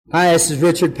Hi, this is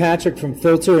Richard Patrick from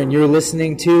Filter, and you're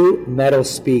listening to Metal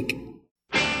Speak.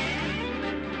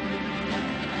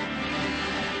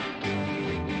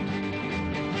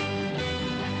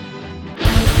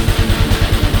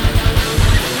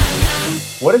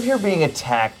 What if you're being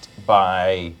attacked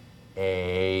by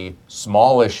a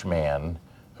smallish man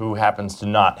who happens to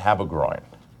not have a groin?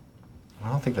 I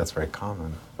don't think that's very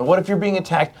common. But what if you're being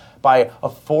attacked by a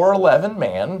 4'11"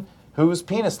 man who's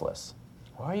penisless?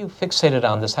 Why are you fixated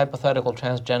on this hypothetical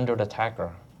transgendered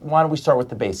attacker? Why don't we start with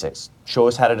the basics? Show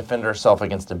us how to defend ourselves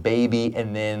against a baby,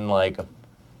 and then like a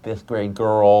 5th grade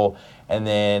girl, and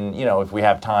then, you know, if we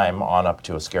have time, on up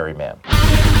to a scary man.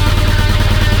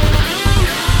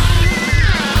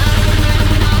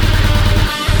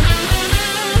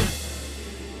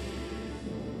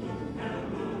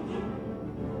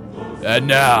 And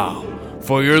now,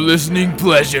 for your listening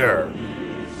pleasure,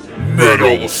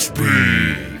 Metal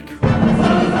Speak.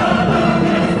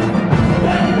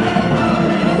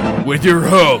 With your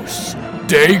hosts,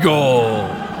 Daigle.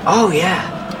 Oh,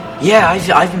 yeah. Yeah,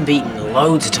 I've been beaten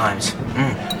loads of times.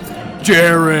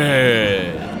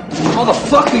 Jared.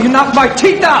 Motherfucker, you knocked my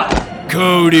teeth out!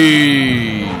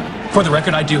 Cody. For the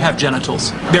record, I do have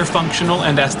genitals. They're functional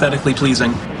and aesthetically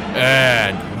pleasing.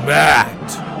 And Matt.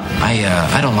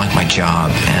 I don't like my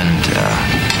job, and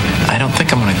I don't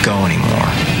think I'm gonna go anymore.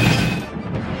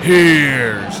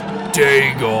 Here's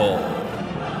Daigle.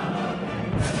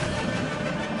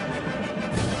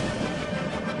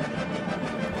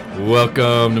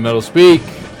 Welcome to Metal Speak.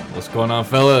 What's going on,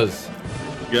 fellas?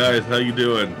 Guys, how you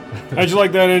doing? How'd you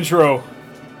like that intro?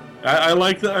 I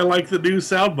like the new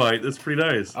soundbite. That's pretty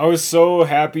nice. I was so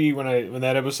happy when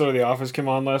that episode of The Office came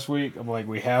on last week. I'm like,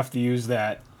 we have to use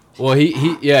that. Well,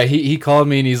 he called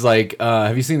me and he's like,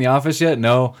 have you seen The Office yet?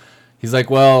 No. He's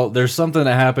like, well, there's something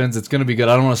that happens. It's gonna be good.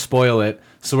 I don't want to spoil it.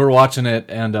 So we're watching it,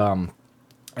 and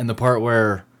the part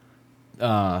where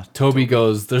Toby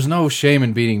goes, there's no shame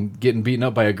in getting beaten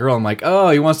up by a girl. I'm like, oh,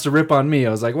 he wants to rip on me.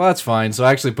 I was like, well, that's fine. So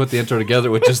I actually put the intro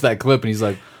together with just that clip, and he's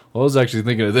like, well, I was actually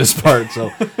thinking of this part. So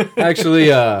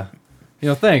actually,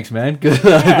 thanks, man.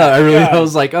 I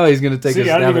was like, oh, he's gonna take a stab at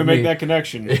me. I didn't even make that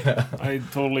connection. Yeah. I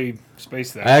totally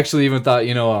spaced that. I actually even thought,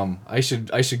 I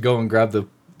should go and grab the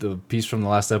piece from the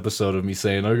last episode of me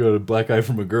saying I got a black eye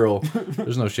from a girl.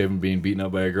 There's no shame in being beaten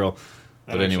up by a girl.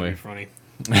 But anyway, funny.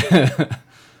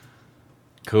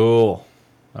 Cool.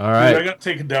 All right. Dude, I got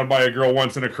taken down by a girl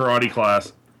once in a karate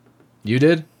class. You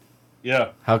did?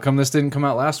 Yeah. How come this didn't come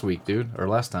out last week, dude, or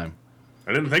last time?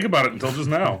 I didn't think about it until just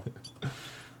now.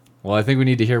 Well, I think we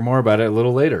need to hear more about it a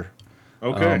little later.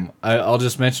 Okay. I'll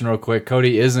just mention real quick.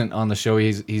 Cody isn't on the show.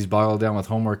 He's boggled down with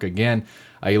homework again.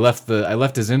 I left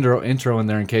his intro in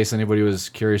there in case anybody was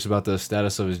curious about the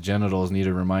status of his genitals,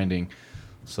 needed reminding.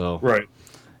 So right.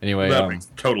 Anyway, that makes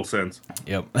total sense.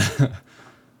 Yep.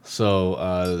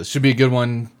 So this should be a good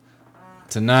one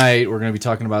tonight. We're going to be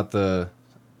talking about the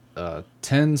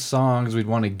 10 songs we'd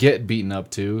want to get beaten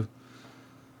up to.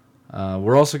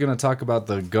 We're also going to talk about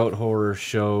the Goat Horror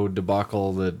Show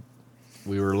debacle that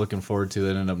we were looking forward to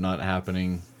that ended up not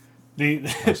happening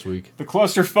last week. The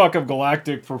clusterfuck of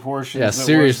galactic proportions. Yeah,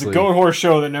 seriously. Was the Goat Horror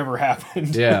Show that never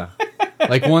happened. Yeah.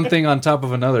 Like one thing on top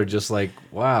of another, just like,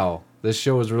 wow, this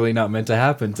show was really not meant to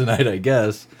happen tonight, I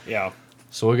guess. Yeah.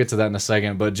 So we'll get to that in a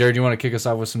second. But Jared, you want to kick us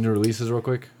off with some new releases real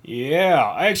quick?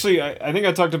 Yeah. I think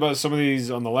I talked about some of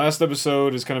these on the last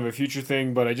episode as kind of a future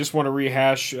thing, but I just want to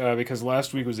rehash because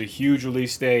last week was a huge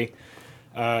release day.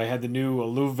 I had the new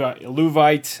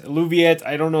Alluviate.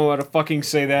 I don't know how to fucking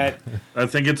say that. I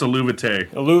think it's Alluvite.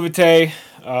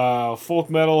 Alluvite. Folk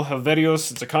metal,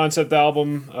 Helvetios. It's a concept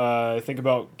album. I think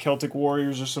about Celtic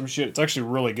warriors or some shit. It's actually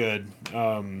really good.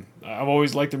 I've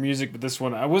always liked their music, but this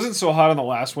one, I wasn't so hot on the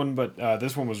last one, but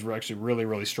this one was actually really,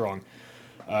 really strong.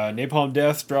 Napalm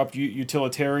Death dropped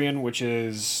Utilitarian, which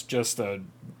is just a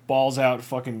balls out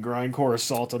fucking grindcore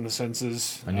assault on the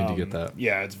senses. I need to get that.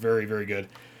 Yeah, it's very, very good.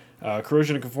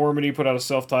 Corrosion of Conformity put out a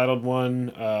self-titled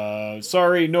one.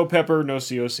 Sorry, no Pepper, no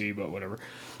COC, but whatever.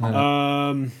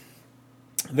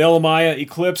 Velamaya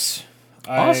Eclipse.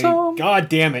 Awesome. God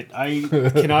damn it. I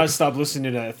cannot stop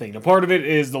listening to that thing. Now, part of it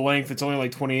is the length. It's only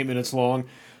like 28 minutes long.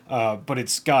 But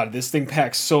it's, God, this thing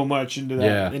packs so much into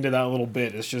that little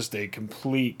bit. It's just a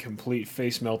complete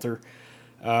face melter.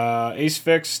 Ace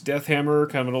Fix, Death Hammer,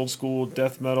 kind of an old school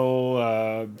death metal.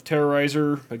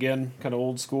 Terrorizer, again, kind of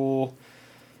old school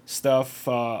stuff.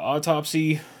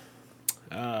 Autopsy.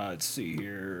 Let's see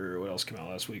here. What else came out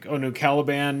last week? Oh, no,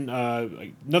 Caliban.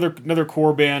 Another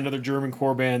core band, another German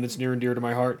core band that's near and dear to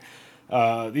my heart.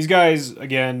 These guys,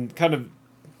 again, kind of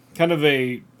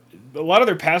a a lot of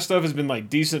their past stuff has been like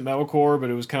decent metalcore, but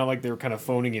it was kind of like they were kind of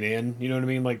phoning it in. You know what I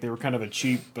mean? Like they were kind of a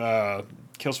cheap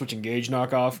Killswitch Engage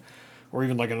knockoff, or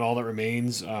even like an All That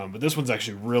Remains. But this one's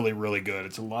actually really, really good.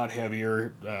 It's a lot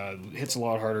heavier, hits a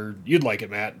lot harder. You'd like it,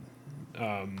 Matt.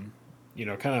 You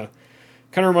know, kind of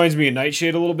reminds me of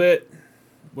Nightshade a little bit.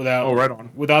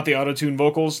 Without the auto-tune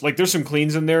vocals. Like there's some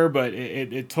cleans in there, but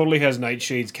it totally has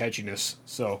Nightshade's catchiness.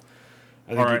 So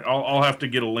all right, I'll have to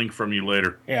get a link from you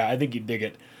later. Yeah, I think you'd dig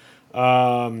it.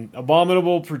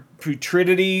 Abominable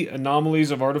Putridity, Anomalies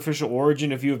of Artificial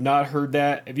Origin. If you have not heard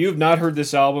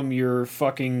this album, you're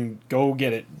fucking go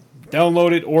get it.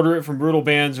 Download it, order it from Brutal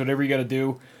Bands, whatever you got to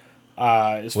do.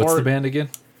 What's the band again?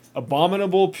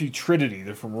 Abominable Putridity.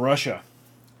 They're from Russia.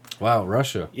 Wow,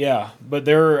 Russia. Yeah, but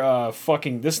they're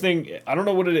fucking this thing. I don't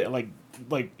know what it is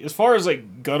like as far as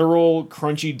like guttural,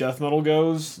 crunchy death metal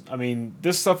goes. I mean,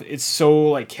 this stuff it's so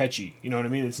like catchy. You know what I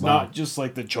mean? It's not just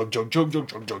like the chug chug chug chug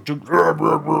chug chug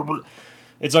chug.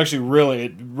 It's actually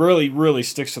really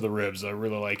sticks to the ribs. I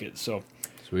really like it. So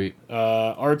sweet.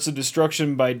 Arts of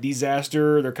Destruction by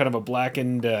Disaster. They're kind of a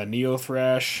blackened neo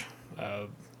thrash.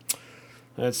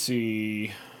 Let's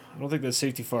see. I don't think that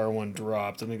Safety Fire one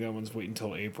dropped. I think that one's waiting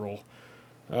until April.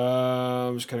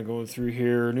 I'm just kind of going through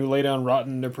here. New Laydown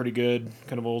Rotten, they're pretty good.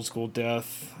 Kind of old school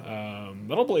death.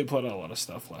 Metal Blade put out a lot of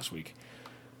stuff last week.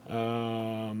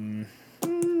 I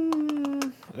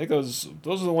think those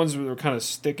are the ones that were kind of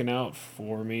sticking out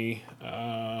for me.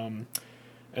 And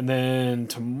then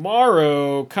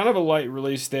tomorrow, kind of a light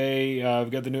release day.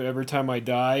 I've got the new Every Time I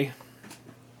Die.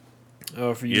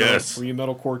 For you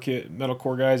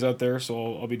metalcore guys out there,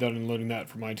 so I'll be done unloading that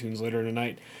from iTunes later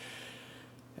tonight.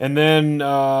 And then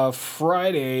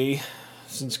Friday,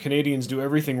 since Canadians do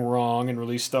everything wrong and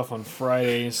release stuff on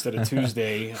Friday instead of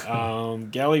Tuesday,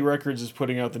 Galley Records is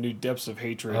putting out the new Depths of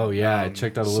Hatred. Oh yeah, I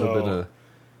checked out a little bit of.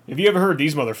 If you haven't heard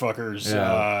these motherfuckers,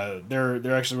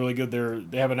 they're actually really good.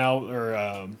 They have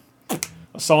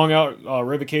a song out,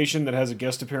 Revocation, that has a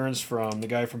guest appearance from the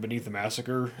guy from Beneath the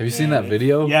Massacre. Have you seen that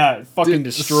video? Yeah, it fucking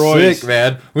destroys. Sick,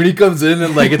 man. When he comes in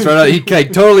and like it's right out, he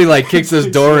like, totally like kicks his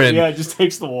door in. Yeah, it just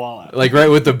takes the wall out. Like right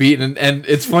with the beat, and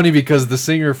it's funny because the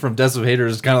singer from Death of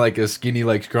Haters is kind of like a skinny,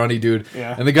 like scrawny dude,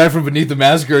 and the guy from Beneath the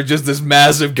Massacre is just this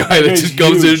massive guy that just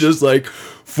comes in just like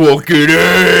fucking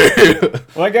A.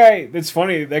 Well, that guy, it's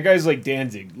funny. That guy's like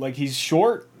Danzig. Like he's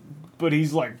short, but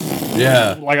he's like,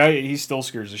 yeah, like he still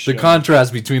scares the shit. The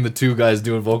contrast between the two guys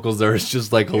doing vocals there is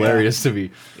just like hilarious to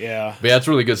me. Yeah, but yeah, it's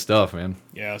really good stuff, man.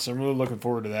 Yeah, so I'm really looking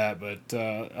forward to that. But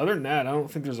other than that, I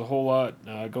don't think there's a whole lot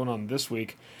going on this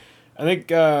week. I think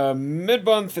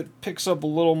mid-month it picks up a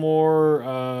little more.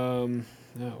 Why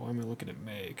am I looking at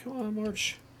May? Come on,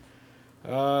 March.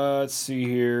 Let's see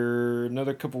here.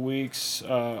 Another couple weeks.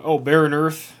 Barren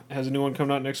Earth has a new one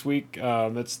coming out next week.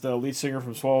 That's the lead singer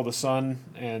from Swallow the Sun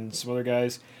and some other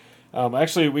guys.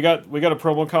 Actually, we got a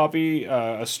promo copy,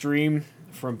 a stream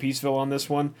from Peaceville on this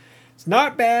one. It's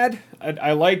not bad.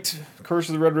 I liked Curse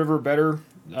of the Red River better.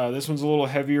 This one's a little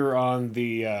heavier on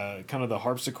the kind of the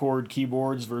harpsichord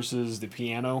keyboards versus the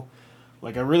piano.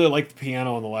 Like I really liked the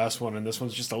piano on the last one, and this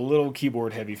one's just a little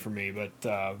keyboard heavy for me,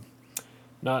 but.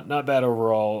 Not bad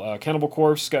overall. Cannibal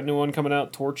Corpse got a new one coming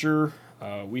out. Torture.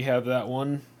 We have that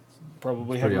one.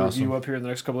 Probably have a review up here in the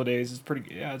next couple of days. It's pretty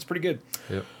good.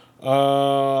 Yep.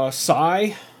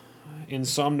 Psy,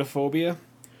 Insomnophobia.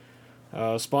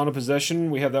 Spawn of Possession.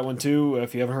 We have that one too.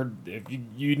 If you haven't heard,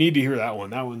 you need to hear that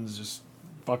one. That one's just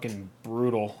fucking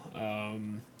brutal.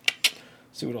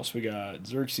 See what else we got.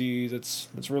 Xerxes.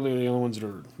 That's really the only ones that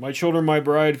are My Children, My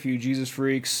Bride. A few Jesus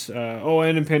Freaks.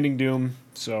 And Impending Doom.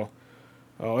 So.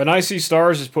 Oh, and I See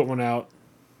Stars has put one out,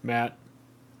 Matt.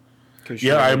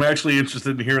 Yeah, I'm actually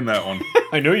interested in hearing that one.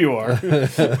 I know you are.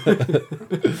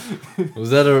 Was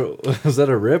that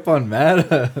a rip on Matt?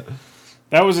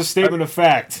 That was a statement of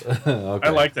fact. Okay.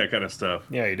 I like that kind of stuff.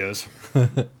 Yeah, he does.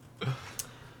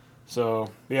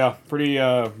 So yeah, pretty.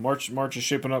 March is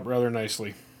shaping up rather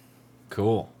nicely.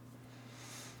 Cool.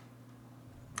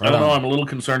 I don't know. I'm a little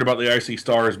concerned about the I See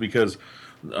Stars because.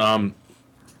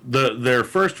 Their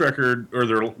first record, or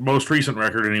their most recent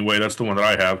record anyway, that's the one that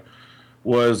I have,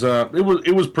 was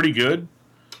it was pretty good,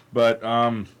 but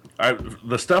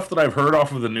the stuff that I've heard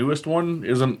off of the newest one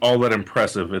isn't all that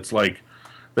impressive. It's like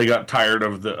they got tired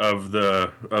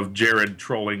of Jared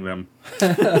trolling them.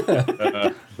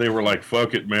 They were like,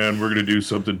 "Fuck it, man, we're gonna do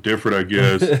something different, I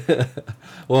guess."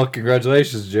 Well,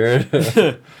 congratulations,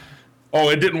 Jared. Oh,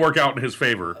 it didn't work out in his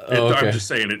favor. Okay. I'm just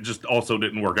saying, it just also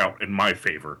didn't work out in my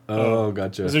favor. Oh,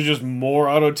 gotcha. Is there just more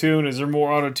auto-tune? Is there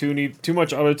more auto-tune? Too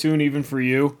much auto-tune even for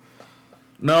you?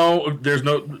 No, there's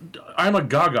no. I'm a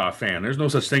Gaga fan. There's no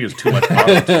such thing as too much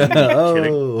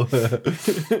auto-tune.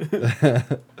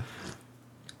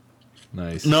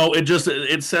 Nice. No,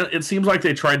 it seems like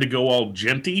they tried to go all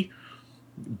genty,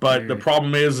 but the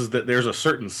problem is that there's a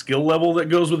certain skill level that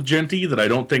goes with genty that I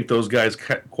don't think those guys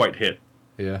quite hit.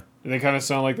 Yeah. They kind of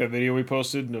sound like that video we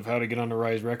posted of how to get onto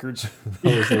Rise Records.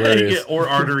 That was hilarious. Or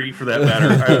Artery, for that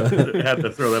matter. I had to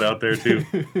throw that out there, too.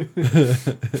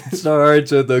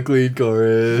 Starts at the clean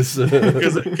chorus.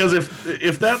 Because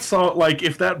if that song, like,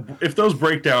 if those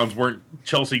breakdowns weren't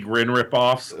Chelsea Grin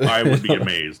ripoffs, I would be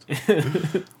amazed.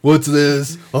 What's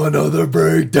this? Another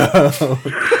breakdown.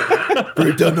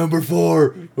 Breakdown number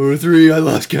 4 or 3. I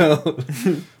lost count.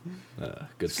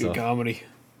 Good stuff. Good comedy.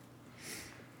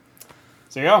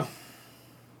 So yeah.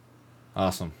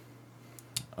 Awesome.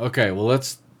 Okay, well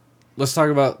let's talk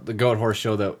about the Goat Horse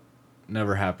show that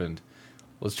never happened.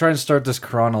 Let's try and start this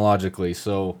chronologically.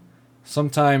 So,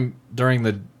 sometime during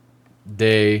the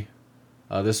day,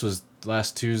 this was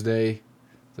last Tuesday,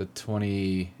 the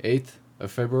 28th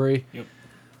of February. Yep.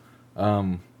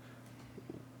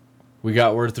 We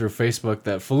got word through Facebook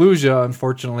that Fallujah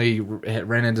unfortunately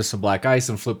ran into some black ice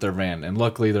and flipped their van, and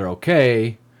luckily they're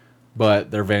okay.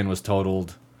 But their van was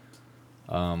totaled.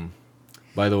 By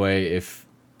the way, if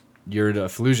you're a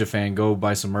Fallujah fan, go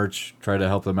buy some merch. Try to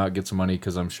help them out, get some money,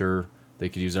 because I'm sure they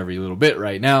could use every little bit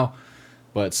right now.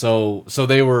 But so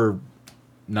they were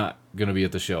not going to be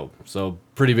at the show. So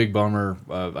pretty big bummer.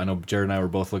 I know Jared and I were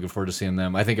both looking forward to seeing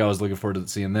them. I think I was looking forward to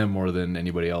seeing them more than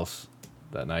anybody else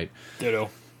that night. Ditto.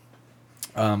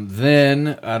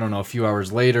 Then, I don't know, a few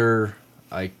hours later,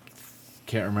 I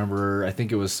can't remember. I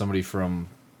think it was somebody from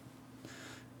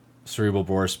Cerebral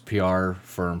Bore's PR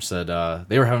firm said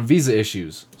they were having visa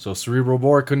issues, so Cerebral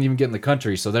Bore couldn't even get in the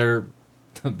country, so they're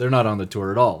not on the tour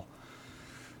at all.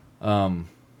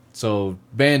 So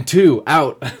band 2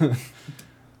 out,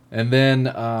 and then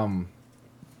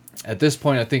at this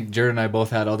point, I think Jared and I both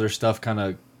had other stuff kind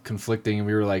of conflicting, and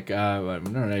we were like, I'm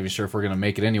not even sure if we're gonna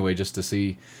make it anyway, just to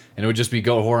see, and it would just be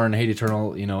Goat Horror and Hate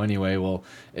Eternal, anyway. Well,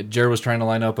 Jared was trying to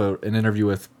line up an interview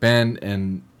with Ben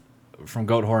and from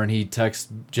Goat Horror, and he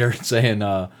texts Jared saying,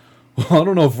 well, I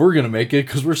don't know if we're gonna make it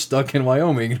because we're stuck in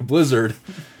Wyoming in a blizzard.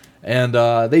 And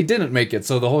they didn't make it,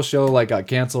 so the whole show got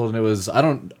canceled, and it was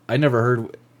I never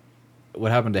heard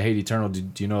what happened to Hate Eternal. Do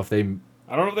you know if they?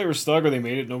 I don't know if they were stuck or they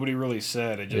made it. Nobody really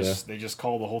said. They just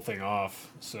called the whole thing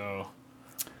off. So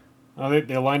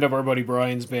they lined up our buddy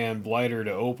Brian's band Blighter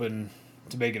to open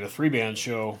to make it a 3-band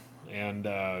show, and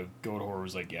Goat Horror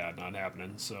was like, yeah, not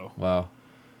happening. So wow.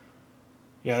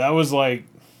 Yeah, that was like,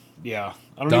 yeah.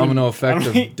 Domino effect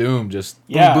of doom, just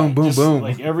boom, boom, boom.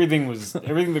 Like everything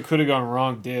that could have gone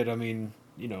wrong did. I mean,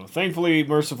 thankfully,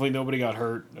 mercifully, nobody got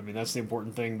hurt. I mean, that's the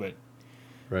important thing. But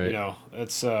right,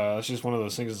 it's just one of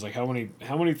those things. It's like how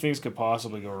many things could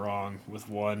possibly go wrong with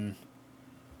one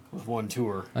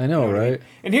tour? I know, right?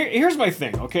 And here's my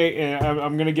thing. Okay, and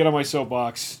I'm gonna get on my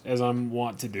soapbox as I'm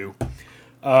wont to do.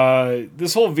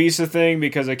 This whole visa thing,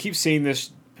 because I keep seeing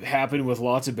this happen with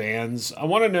lots of bands. I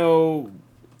want to know,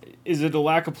 is it a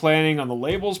lack of planning on the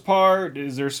label's part?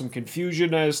 Is there some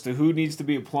confusion as to who needs to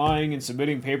be applying and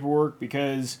submitting paperwork?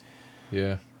 Because in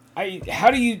a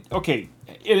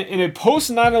post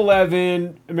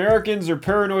 9/11 Americans are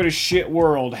paranoid as shit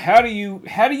world, how do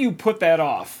you put that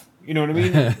off? You know what I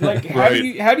mean? Like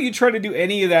how do you try to do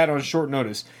any of that on short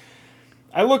notice?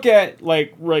 I look at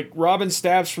like Robin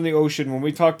Staps from the Ocean. When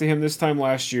we talked to him this time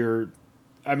last year,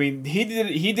 I mean, he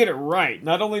did it right.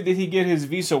 Not only did he get his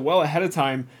visa well ahead of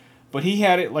time, but he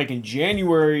had it like in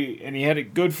January, and he had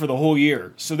it good for the whole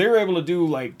year. So they were able to do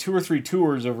like 2 or 3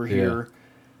 tours over here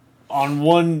on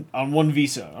one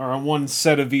visa, or on one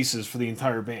set of visas for the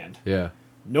entire band. Yeah.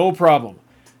 No problem.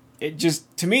 It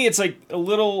just, to me, it's like a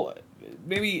little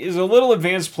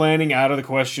advanced planning out of the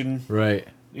question. Right.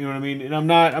 You know what I mean? And I'm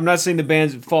not saying the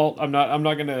band's at fault. I'm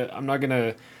not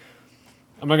gonna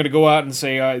go out and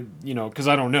say because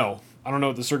I don't know. I don't know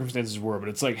what the circumstances were, but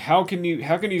it's like how can you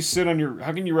rest on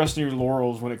your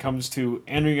laurels when it comes to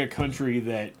entering a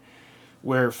country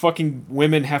where fucking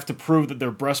women have to prove that their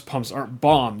breast pumps aren't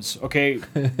bombs? Okay,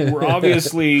 we're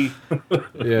obviously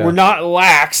we're not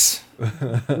lax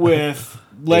with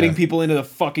letting people into the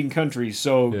fucking country.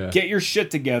 So get your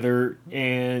shit together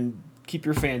and keep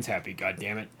your fans happy. God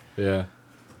damn it. Yeah.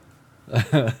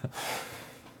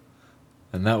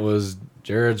 And that was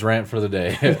Jared's rant for the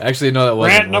day. Actually, no, that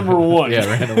wasn't. Rant number 1. Yeah,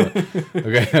 rant number 1.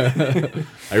 Okay.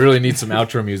 I really need some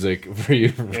outro music for you.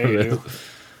 For this.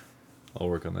 I'll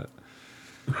work on that.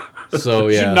 So,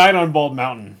 yeah. Night on Bald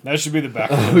Mountain. That should be the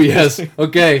background. Oh, yes.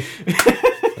 Okay.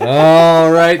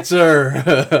 All right,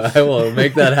 sir. I will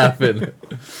make that happen.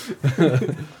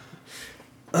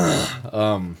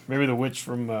 Maybe the witch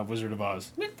from Wizard of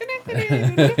Oz.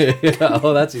 Yeah,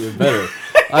 oh, that's even better.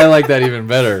 I like that even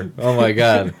better. Oh my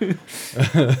god.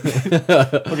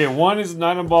 Okay, one is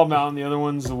Night on Bald Mountain, the other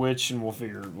one's the witch, and we'll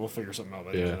figure something out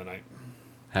by the end of the night.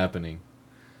 Happening.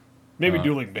 Maybe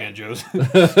dueling banjos.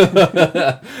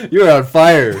 You're on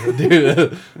fire,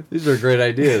 dude. These are great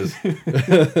ideas.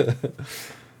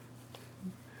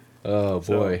 Oh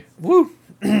boy. Woo.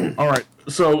 All right.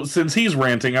 So since he's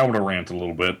ranting, I want to rant a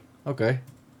little bit. Okay.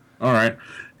 All right.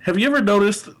 Have you ever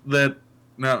noticed that?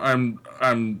 Now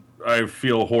I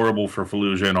feel horrible for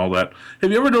Fallujah and all that.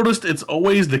 Have you ever noticed it's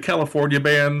always the California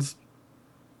bands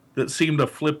that seem to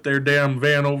flip their damn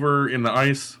van over in the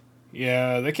ice?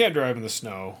 Yeah, they can't drive in the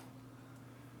snow.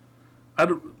 I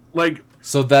don't like.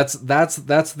 So that's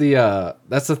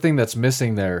the thing that's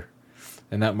missing there,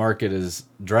 in that market is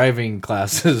driving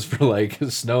classes for like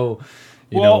snow.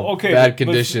 Bad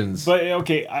conditions. But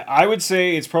okay, I would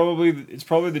say it's probably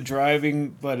the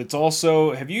driving, but it's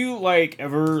also. Have you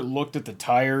ever looked at the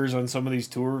tires on some of these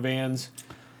tour vans?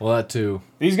 Well, that too.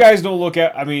 These guys don't look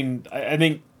at. I mean, I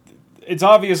think it's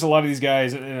obvious a lot of these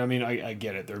guys, and I mean, I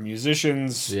get it. They're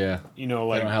musicians. Yeah. They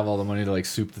don't have all the money to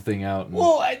soup the thing out.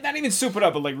 Well, not even soup it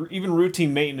up, but even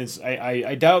routine maintenance.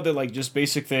 I doubt that just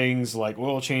basic things like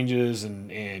oil changes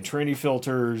and tranny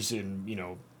filters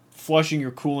and flushing your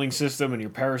cooling system and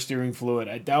your power steering fluid.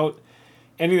 I doubt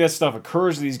any of that stuff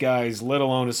occurs to these guys, let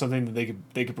alone is something that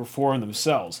they could perform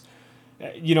themselves.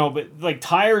 But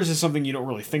tires is something you don't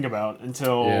really think about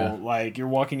until you're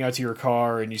walking out to your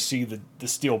car and you see the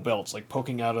steel belts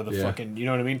poking out of the fucking, you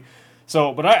know what I mean?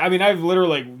 So, but I mean, I've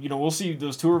literally we'll see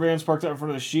those tour vans parked out in front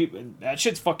of the Sheep, and that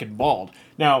shit's fucking bald.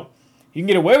 Now, you can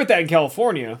get away with that in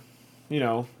California,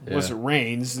 unless it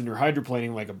rains and you're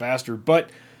hydroplaning like a bastard. But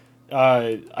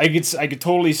I could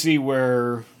totally see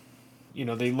where,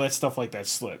 they let stuff like that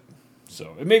slip.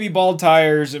 So it may be bald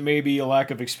tires, it may be a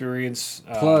lack of experience.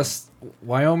 Plus,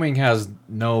 Wyoming has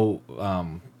no,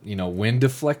 wind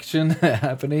deflection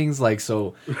happenings.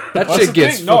 So that shit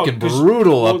gets fucking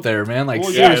brutal up there, man.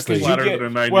 Seriously, it's flatter than a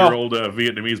 9-year-old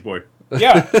Vietnamese boy.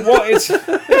 Yeah, well,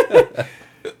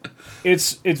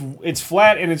 it's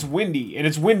flat and it's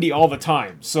windy all the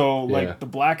time. So the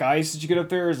black ice that you get up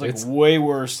there is way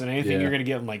worse than anything you're gonna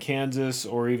get in Kansas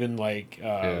or even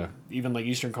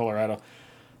Eastern Colorado.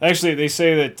 Actually, they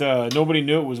say that nobody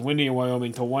knew it was windy in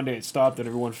Wyoming until one day it stopped and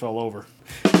everyone fell over.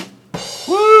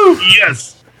 Woo!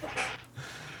 Yes.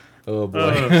 Oh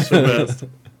boy, that's the best.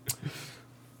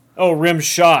 Oh, rim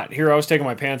shot. Here, I was taking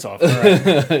my pants off. All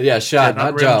right. Yeah, shot,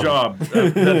 not rim job.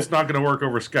 That's not going to work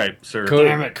over Skype, sir.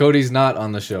 Damn it. Cody's not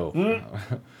on the show.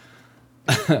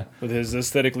 With his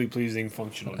aesthetically pleasing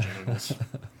functional genitals.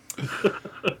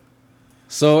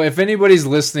 So if anybody's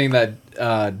listening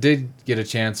that did get a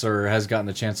chance or has gotten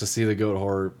the chance to see the Goat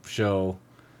Horror show,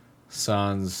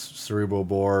 Sons, Cerebral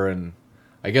Bore, and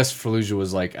I guess Fallujah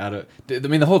was out of... I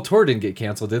mean, the whole tour didn't get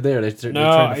canceled, did they? Or I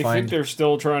think they're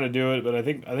still trying to do it, but I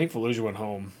think Fallujah went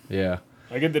home. Yeah.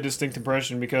 I get the distinct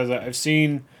impression because I've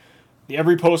seen...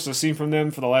 Every post I've seen from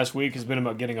them for the last week has been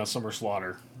about getting a summer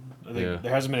slaughter. I think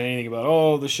there hasn't been anything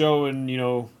about, the show in,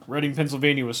 Reading,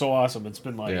 Pennsylvania was so awesome. It's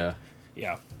been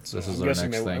yeah. So this is our next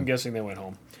thing. I'm guessing they went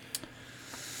home.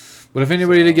 But if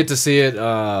anybody did get to see it,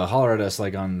 holler at us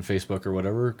on Facebook or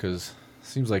whatever, because it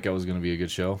seems like it was going to be a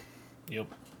good show. Yep.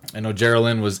 I know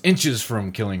Geraldine was inches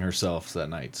from killing herself that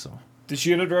night. So did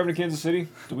she end up driving to Kansas City?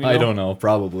 Do we know? I don't know.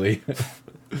 Probably.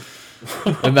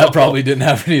 And that probably didn't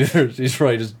happen either. She's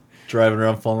probably just driving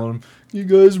around following him. You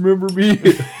guys remember me?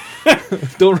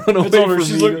 Don't run away from me.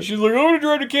 She's like, I'm going to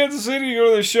drive to Kansas City to go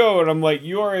to the show. And I'm like,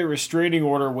 you are a restraining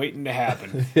order waiting to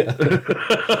happen.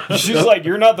 She's like,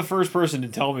 you're not the first person to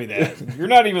tell me that. You're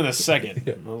not even the second.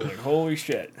 I was like, holy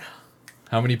shit.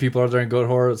 How many people are there in Goat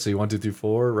Horror? Let's see, 1, 2, 3,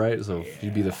 4, right? So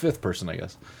you'd be the 5th person, I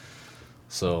guess.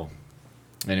 So,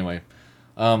 anyway.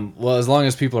 Well, as long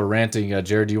as people are ranting,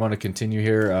 Jared, do you want to continue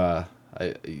here?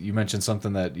 You mentioned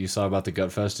something that you saw about the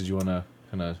Gut Fest. Did you want to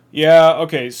kind of... Yeah,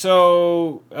 okay.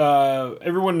 So,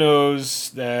 everyone knows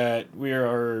that we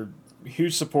are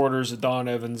huge supporters of Don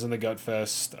Evans and the Gut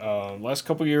Fest. Last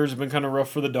couple years have been kind of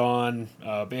rough for the Don.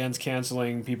 Bands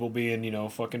canceling, people being,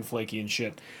 fucking flaky and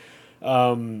shit.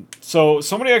 So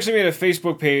somebody actually made a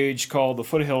Facebook page called the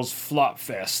Foothills Flop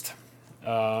Fest,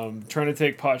 trying to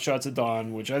take pot shots at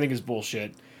Don, which I think is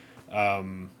bullshit.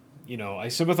 I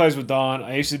sympathize with Don.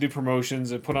 I used to do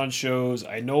promotions. I put on shows.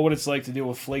 I know what it's like to deal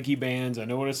with flaky bands. I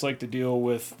know what it's like to deal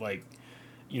with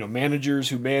managers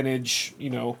who manage,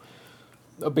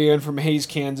 a band from Hayes,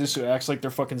 Kansas, who acts like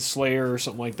they're fucking Slayer or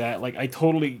something like that. Like I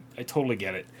totally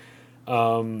get it.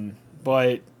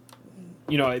 But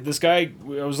you know, this guy,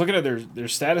 I was looking at their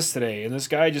status today, and this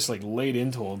guy just like laid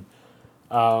into him.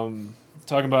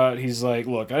 Talking about, he's like,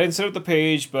 look, I didn't set up the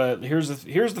page, but here's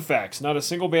the facts. Not a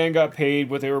single band got paid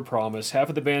what they were promised. Half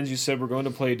of the bands you said were going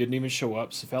to play didn't even show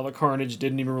up. Cephalic Carnage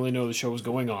didn't even really know the show was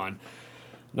going on.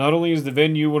 Not only is the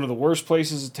venue one of the worst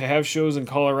places to have shows in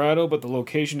Colorado, but the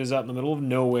location is out in the middle of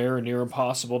nowhere and near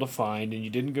impossible to find, and you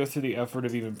didn't go through the effort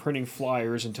of even printing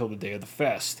flyers until the day of the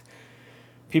fest.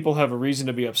 People have a reason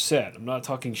to be upset. I'm not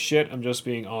talking shit, I'm just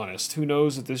being honest. Who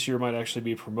knows that this year might actually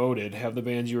be promoted, have the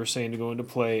bands you were saying to go into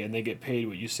play, and they get paid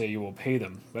what you say you will pay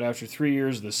them. But after 3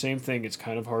 years of the same thing, it's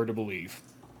kind of hard to believe.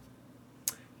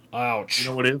 Ouch.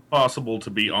 You know, it is possible to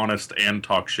be honest and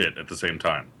talk shit at the same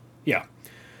time. Yeah.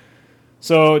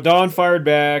 So Don fired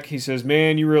back. He says,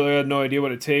 man, you really had no idea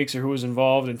what it takes or who was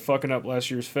involved in fucking up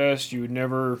last year's fest. You were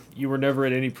never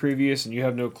at any previous, and you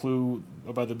have no clue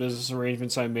about the business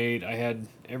arrangements I made. I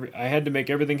had to make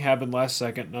everything happen last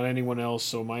second, not anyone else,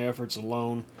 so my efforts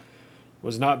alone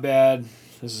was not bad.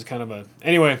 This is kind of a...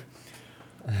 Anyway,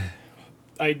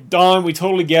 Don, we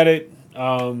totally get it.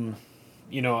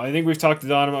 You know, I think we've talked to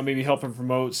Don about maybe helping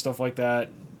promote, stuff like that.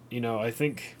 You know, I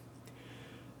think...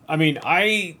 I mean,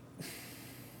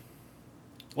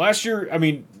 last year, I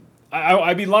mean,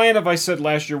 I'd be lying if I said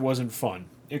last year wasn't fun.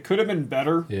 It could have been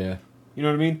better. Yeah. You know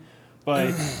what I mean?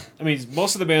 But, I mean,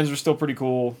 most of the bands were still pretty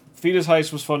cool. Fetus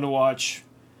Heist was fun to watch.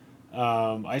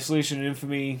 Isolation and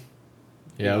Infamy.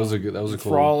 Yeah, that was a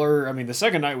cool... Crawler. I mean, the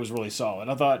second night was really solid.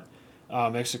 I thought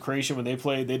Execration, when they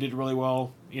played, they did really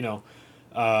well. You know,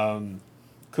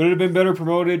 could it have been better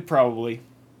promoted? Probably.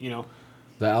 You know.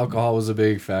 The alcohol was a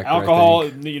big factor. Alcohol,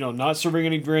 you know, not serving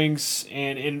any drinks,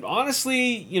 and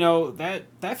honestly, you know,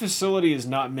 that facility is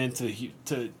not meant to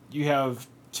you have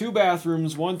 2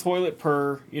 bathrooms, 1 toilet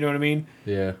per. You know what I mean?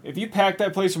 Yeah. If you pack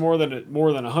that place with more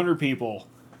than 100 people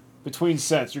between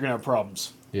sets, you're gonna have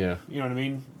problems. Yeah. You know what I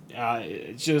mean?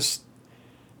 It's just,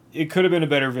 it could have been a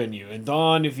better venue. And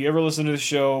Don, if you ever listen to the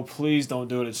show, please don't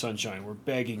do it at Sunshine. We're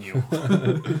begging you.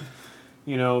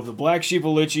 You know, the Black Sheep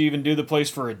will let you even do the place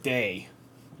for a day.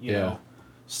 You know,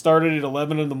 started at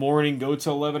 11 in the morning, go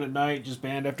till 11 at night, just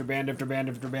band after band after band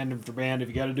after band after band. If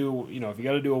you got to do, you know, if you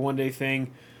got to do a 1 day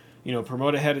thing, you know,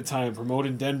 promote ahead of time, promote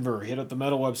in Denver, hit up the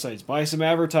metal websites, buy some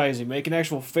advertising, make an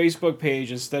actual Facebook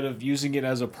page instead of using it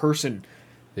as a person.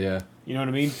 Yeah. You know what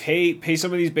I mean? Pay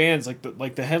some of these bands, like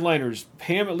the headliners,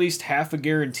 pay them at least half a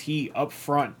guarantee up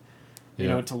front, you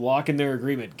know, to lock in their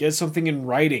agreement. Get something in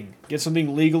writing. Get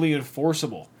something legally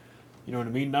enforceable. You know what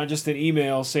I mean? Not just an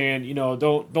email saying, you know,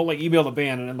 don't like email the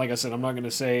band. And like I said, I'm not going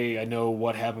to say I know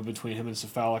what happened between him and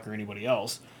Cephalic or anybody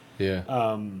else. Yeah.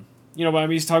 You know, but I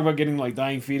mean, he's talking about getting like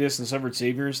Dying Fetus and Severed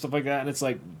Savior and stuff like that. And it's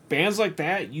like, bands like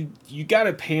that, you got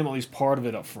to pay them at least part of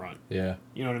it up front. Yeah.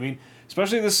 You know what I mean?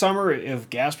 Especially this summer, if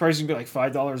gas prices be like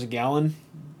 $5 a gallon.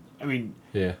 I mean,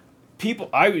 yeah. People,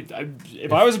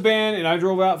 if I was a band and I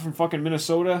drove out from fucking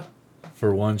Minnesota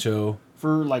for one show,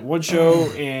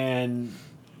 and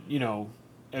you know,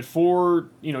 at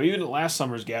even at last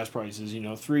summer's gas prices, you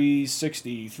know,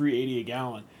 $3.60, $3.80 a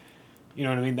gallon. You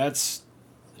know what I mean?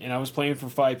 And I was playing for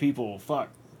 5 people. Fuck.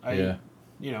 You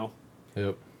know.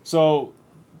 Yep. So,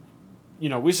 you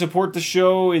know, we support the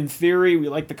show in theory. We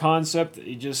like the concept.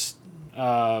 It just,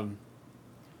 if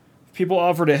people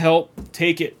offer to help,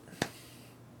 take it.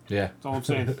 Yeah. That's all I'm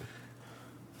saying.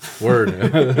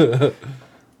 Word.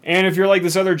 And if you're like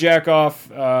this other jackoff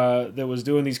that was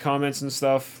doing these comments and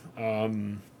stuff,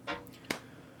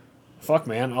 fuck,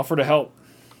 man, offer to help.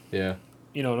 Yeah.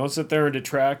 You know, don't sit there and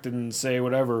detract and say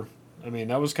whatever. I mean,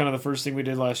 that was kind of the first thing we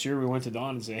did last year. We went to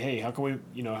Don and say, hey, how can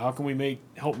we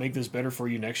help make this better for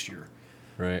you next year?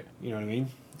 Right. You know what I mean?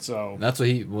 So that's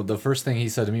what the first thing he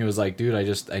said to me was like, dude,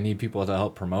 I need people to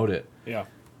help promote it. Yeah.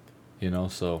 You know,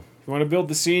 so if you want to build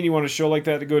the scene, you want a show like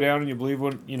that to go down, and you believe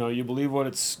what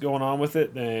it's going on with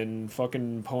it, then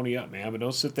fucking pony up, man. But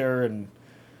don't sit there and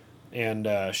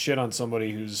shit on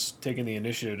somebody who's taking the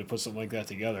initiative to put something like that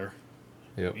together.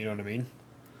 Yep. You know what I mean?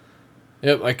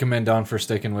 Yep, I commend Don for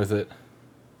sticking with it.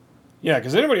 Yeah,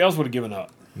 because anybody else would have given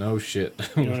up. No shit.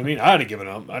 You know what I mean? I'd have given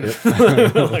up.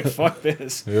 Like, fuck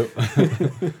this. Yep.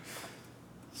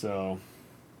 So.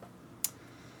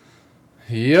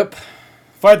 Yep.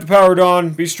 Fight the power, Don.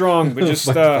 Be strong, but just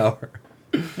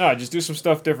just do some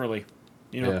stuff differently.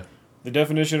 You know, the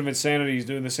definition of insanity is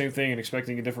doing the same thing and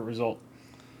expecting a different result.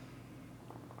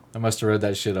 I must have read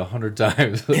that shit 100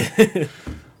 times.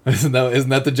 Isn't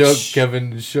that the joke?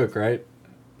 Kevin Shook, right?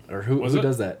 Or who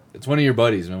does that? It's one of your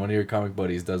buddies, man. One of your comic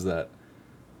buddies does that.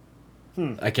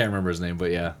 I can't remember his name,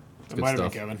 but yeah, it's It good might have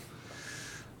stuff. been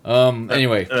Kevin.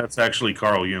 Anyway, That's actually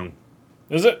Carl Jung.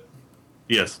 Is it?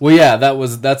 Yes. well, yeah,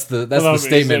 that's the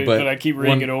statement, but I keep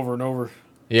reading it over and over.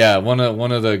 Yeah, one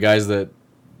of the guys that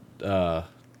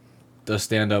does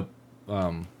stand up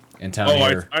in town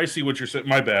here. I see what you're saying.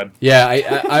 My bad. Yeah,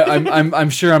 I'm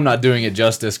sure I'm not doing it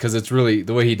justice because it's really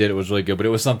the way he did it was really good, but it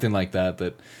was something like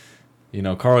that.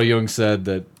 Carl Jung said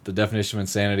that the definition of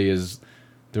insanity is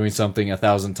doing something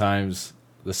 1,000 times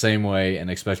the same way and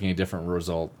expecting a different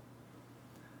result.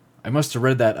 I must have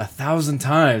read that 1,000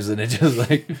 times, and it just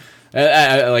like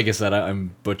I said,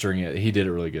 I'm butchering it. He did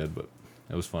it really good, but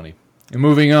it was funny. And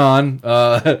moving on,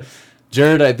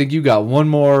 Jared, I think you got one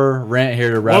more rant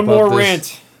here to wrap up. One more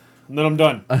rant, and then I'm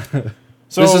done.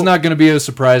 So this is not going to be a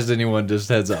surprise to anyone. Just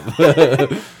heads up.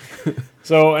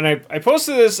 So, and I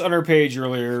posted this on our page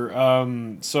earlier.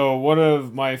 So one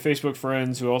of my Facebook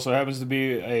friends, who also happens to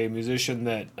be a musician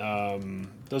that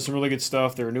does some really good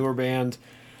stuff, they're a newer band.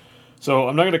 So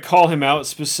I'm not going to call him out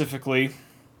specifically.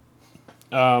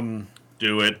 Do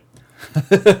it.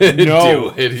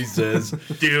 No. Do it, he says.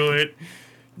 Do it.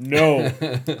 No.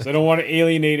 'Cause I don't want to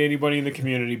alienate anybody in the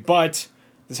community. But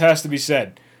this has to be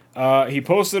said. He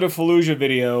posted a Fallujah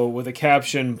video with a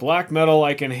caption, "Black metal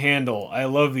I can handle. I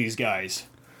love these guys."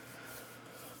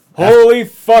 Holy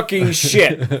fucking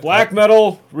shit. Black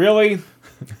metal? Really?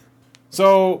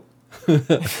 So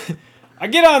I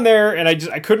get on there and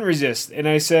I couldn't resist. And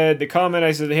I said,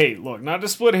 hey, look, not to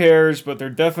split hairs, but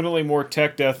they're definitely more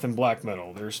tech death than black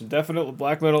metal. There's some definite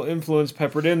black metal influence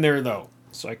peppered in there, though.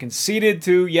 So I conceded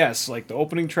to, yes, like the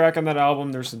opening track on that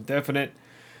album, there's some definite,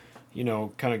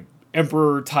 kind of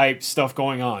Emperor type stuff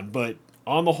going on. But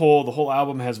on the whole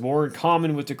album has more in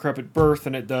common with Decrepit Birth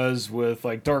than it does with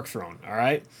like Darkthrone, all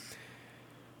right?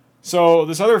 So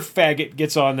this other faggot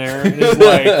gets on there and is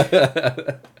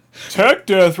like, tech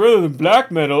death rather than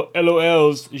black metal,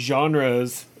 LOL's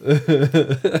genres.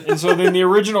 And so then the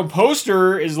original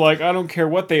poster is like, I don't care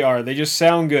what they are, they just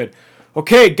sound good.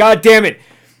 Okay, god damn it.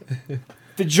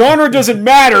 The genre doesn't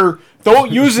matter.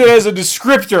 Don't use it as a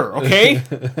descriptor, okay?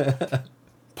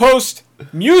 Post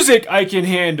music I can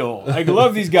handle. I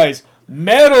love these guys.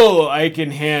 Metal I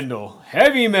can handle.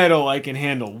 Heavy metal I can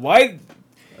handle. Why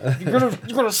you're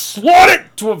gonna slot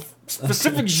it to a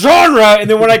specific genre, and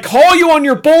then when I call you on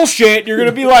your bullshit, you're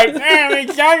gonna be like,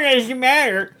 the genre doesn't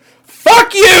matter.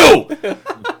 Fuck you!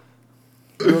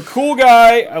 You're a cool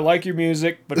guy. I like your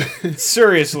music, but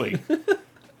seriously,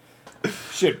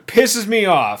 shit pisses me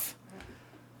off.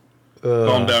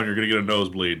 Calm down, you're gonna get a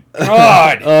nosebleed.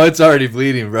 God! Oh, it's already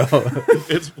bleeding, bro.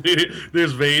 It's bleeding.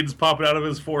 There's veins popping out of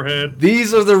his forehead.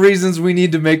 These are the reasons we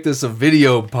need to make this a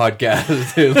video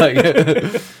podcast, dude.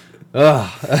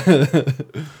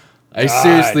 I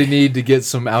seriously need to get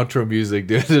some outro music,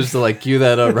 dude, just to cue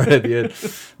that up right at the end.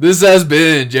 This has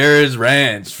been Jared's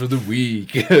Rants for the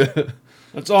week.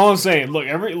 That's all I'm saying. Look,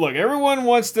 everyone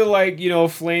wants to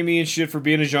flame me and shit for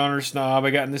being a genre snob. I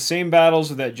got in the same battles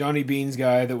with that Johnny Beans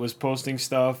guy that was posting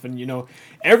stuff, and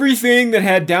everything that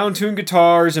had down-tuned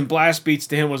guitars and blast beats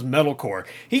to him was metalcore.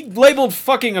 He labeled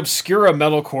fucking Obscura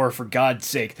metalcore, for God's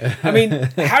sake. I mean,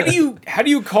 how do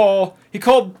you call he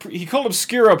called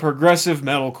Obscura progressive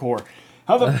metalcore?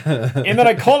 And then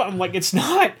I called it. I'm like, it's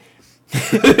not.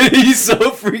 He's so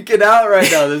freaking out right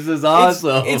now. This is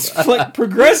awesome. It's like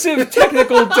progressive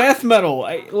technical death metal.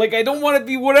 I don't want to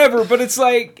be whatever, but it's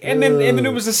like, and then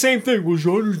it was the same thing. Well,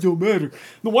 genres don't matter.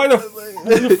 Then why the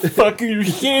fuck are you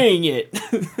saying it?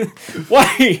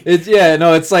 Why?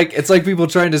 It's like people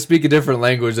trying to speak a different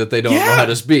language that they don't know how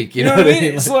to speak. You know what I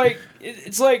mean? It's like,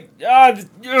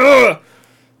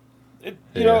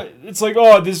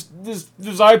 oh, this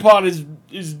iPod is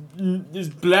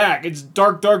black. It's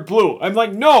dark blue. I'm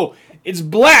like, no, it's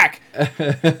black.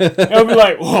 And I'll be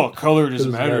like, oh, color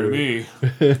doesn't matter to me.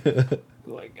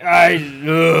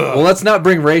 Well, let's not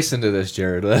bring race into this,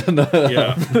 Jared.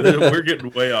 Yeah, we're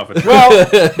getting way off it.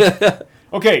 Well,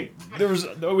 okay,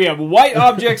 we have white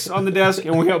objects on the desk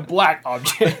and we have black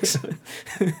objects.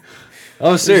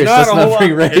 Oh, serious? Let's not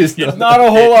bring race. It's not a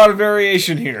whole lot of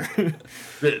variation here.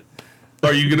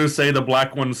 Are you gonna say the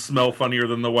black ones smell funnier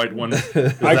than the white ones? Is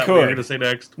that I what could. you're gonna say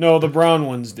next? No, the brown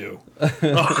ones do.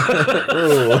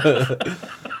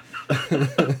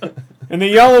 And the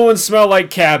yellow ones smell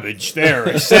like cabbage. There,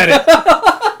 I said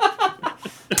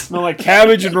it. Smell like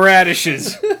cabbage and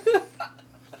radishes.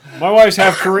 My wife's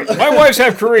half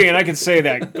Korean. I can say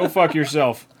that. Go fuck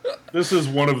yourself. This is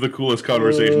one of the coolest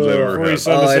conversations I've ever had.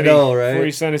 Before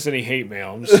you send us any hate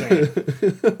mail, I'm just saying.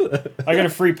 I got a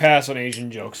free pass on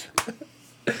Asian jokes.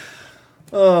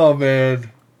 Oh man,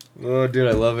 oh dude,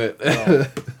 I love it.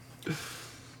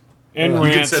 And You can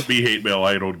rant. send me hate mail.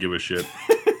 I don't give a shit.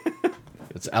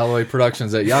 It's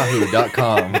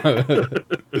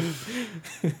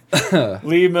alloyproductions@yahoo.com.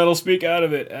 Leave Metal Speak out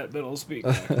of it at Metal Speak.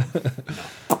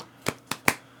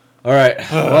 All right.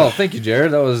 Well, thank you,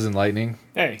 Jared. That was enlightening.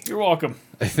 Hey, you're welcome.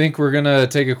 I think we're going to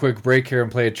take a quick break here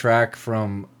and play a track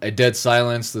from A Dead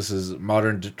Silence. This is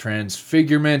Modern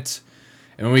Transfigurement.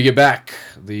 And when we get back,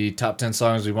 the top 10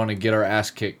 songs we want to get our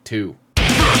ass kicked to.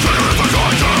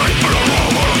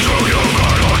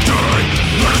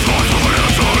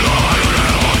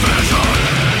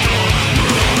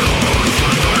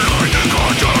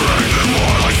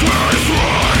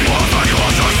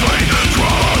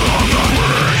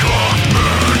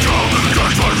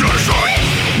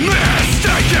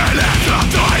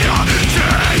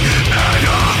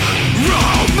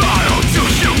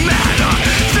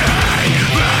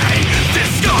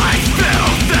 Disguise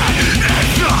filth that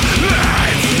it's the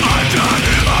lights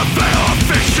under a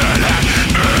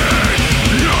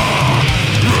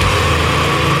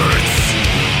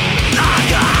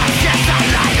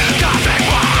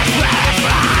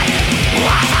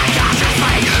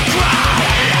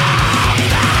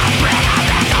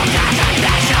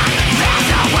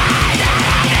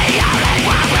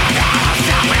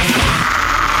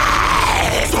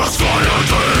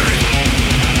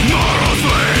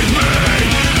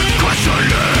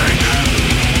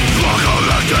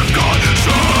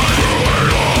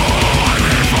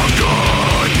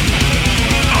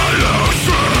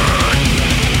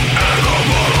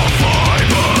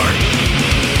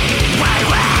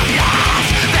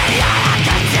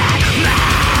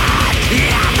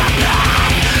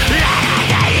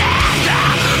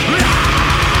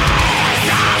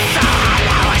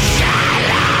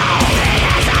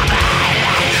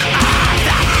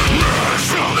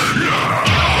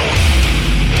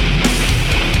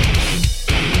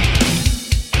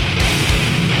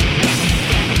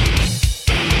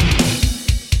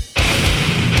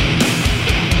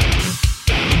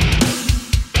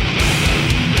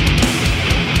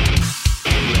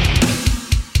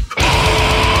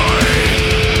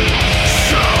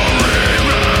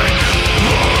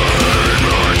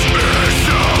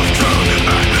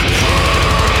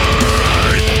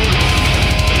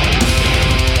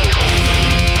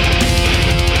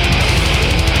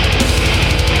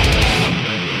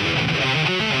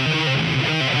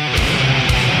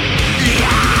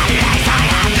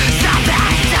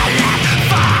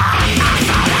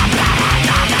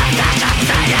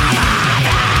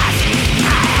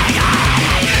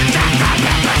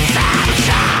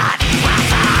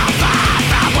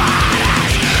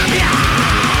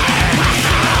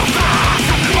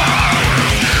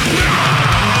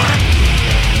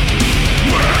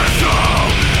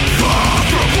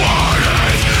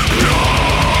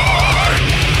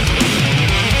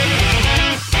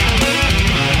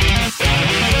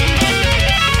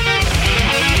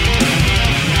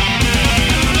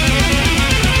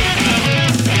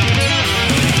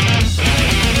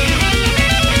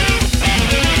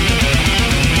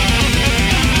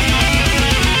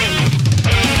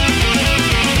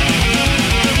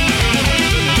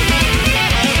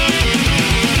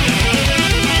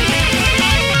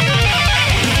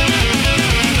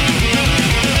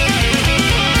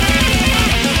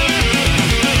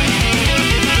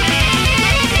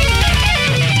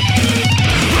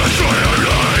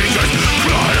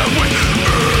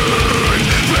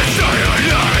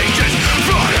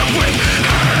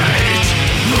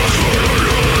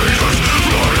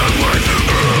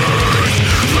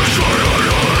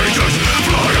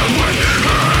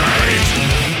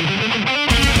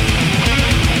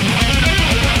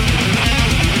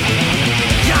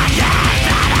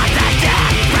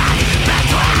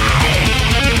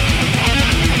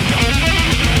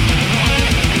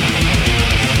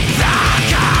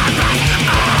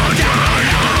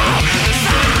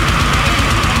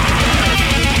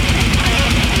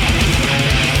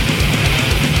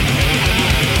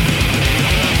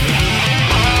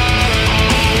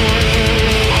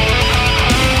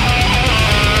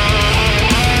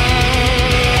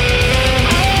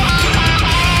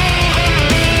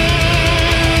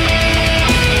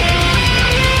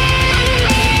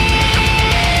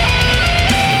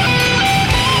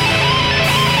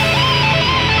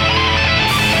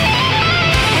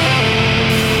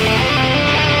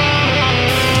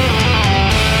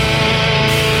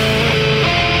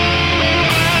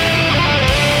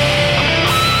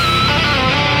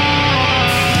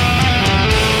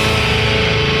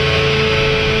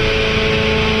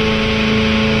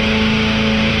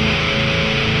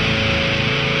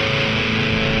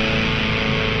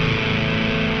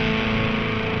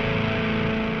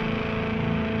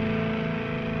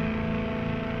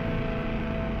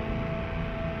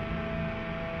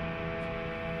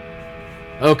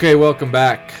Okay, welcome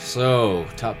back. So,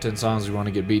 top 10 songs we want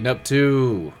to get beaten up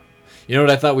to. You know what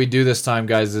I thought we'd do this time,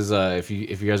 guys, is if you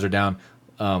guys are down,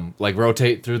 like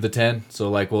rotate through the 10.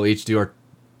 So like we'll each do our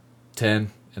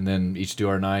 10 and then each do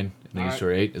our 9 and then each do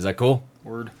our 8. Is that cool?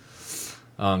 Word.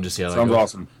 Just see how that Sounds goes.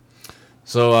 awesome.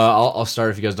 So I'll start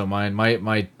if you guys don't mind.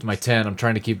 My 10. I'm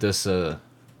trying to keep this a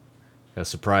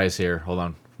surprise here. Hold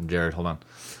on, from Jared. Hold on.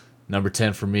 Number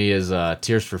 10 for me is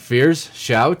Tears for Fears.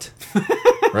 Shout.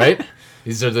 Right?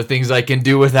 These are the things I can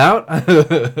do without.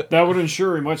 That would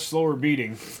ensure a much slower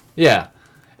beating. Yeah,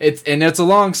 it's a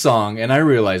long song, and I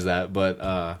realize that, but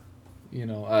I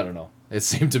don't know. It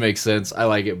seemed to make sense. I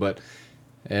like it, but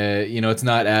it's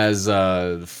not as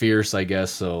fierce, I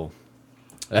guess. So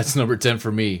that's number 10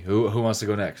 for me. Who wants to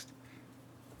go next?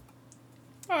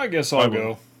 I guess I'll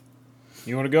go.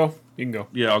 You want to go? You can go.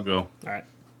 Yeah, I'll go.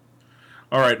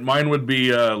 All right. Mine would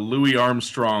be Louis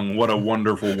Armstrong. What a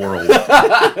Wonderful World.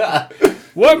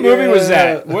 What movie was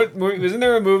that? What wasn't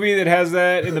there a movie that has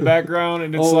that in the background?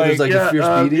 And it's there's like a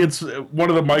fierce beating? It's one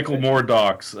of the Michael Moore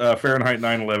docs, Fahrenheit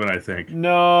 9/11, I think.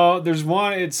 No, there's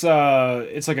one. It's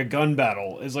like a gun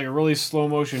battle. It's like a really slow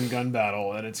motion gun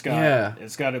battle, and it's got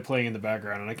it playing in the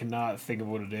background, and I cannot think of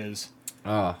what it is.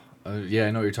 Yeah,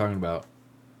 I know what you're talking about.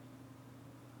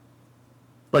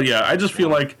 But yeah, I just feel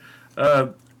like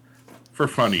for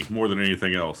funny more than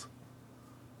anything else.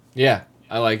 Yeah,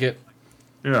 I like it.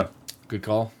 Yeah. Good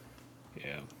call.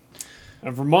 Yeah.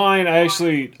 And for mine, I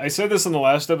said this in the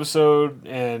last episode,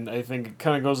 and I think it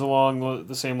kind of goes along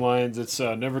the same lines. It's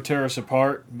Never Tear Us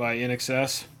Apart by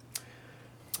INXS.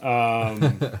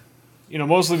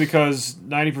 Mostly because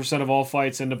 90% of all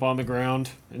fights end up on the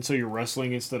ground, and so you're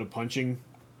wrestling instead of punching,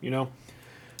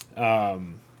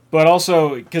 But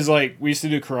also, because we used to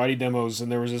do karate demos,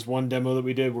 and there was this one demo that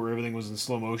we did where everything was in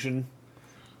slow motion.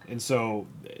 And so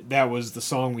that was the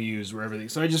song we used where everything.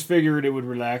 So I just figured it would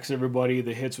relax everybody.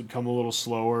 The hits would come a little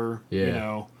slower.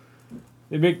 Yeah.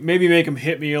 Maybe make them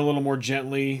hit me a little more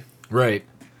gently. Right.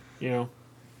 That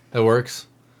works.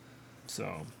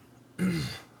 So.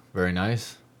 Very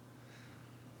nice.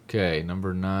 Okay,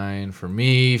 number 9 for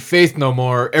me. Faith No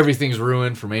More. Everything's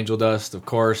Ruined from Angel Dust, of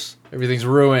course. Everything's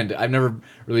ruined. I've never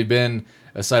really been,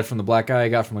 aside from the black eye I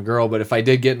got from a girl, but if I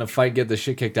did get in a fight, get the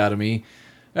shit kicked out of me,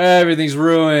 everything's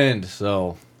ruined.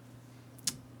 So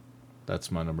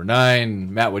that's my number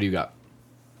 9. Matt, what do you got?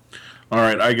 All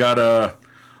right, I got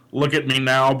Look at Me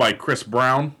Now by Chris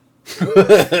Brown.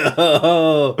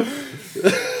 Oh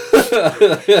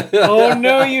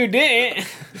no, you didn't.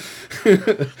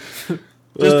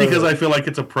 Just because I feel like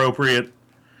it's appropriate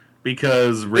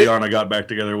because Rihanna got back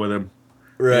together with him.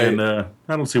 Right. And I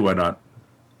don't see why not.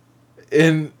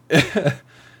 In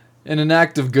an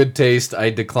act of good taste,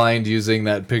 I declined using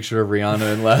that picture of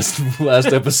Rihanna in last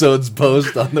episode's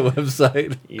post on the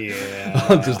website. Yeah.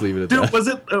 I'll just leave it at that.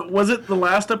 Was it the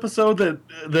last episode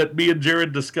that me and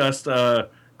Jared discussed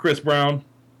Chris Brown?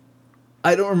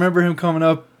 I don't remember him coming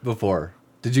up before.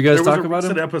 Did you guys talk about him? There was a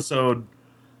recent episode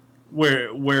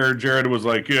where Jared was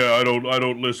like, "Yeah, I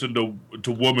don't listen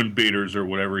to woman beaters," or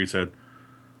whatever he said.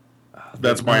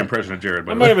 That's my impression of Jared.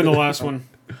 That might have been the last one.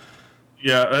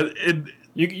 Yeah,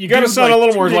 you got to sound a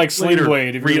little more like Sling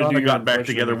Blade. If Rihanna got back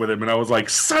together with him, and I was like,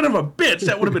 "Son of a bitch,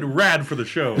 that would have been rad for the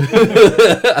show."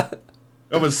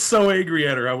 I was so angry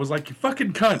at her. I was like, "You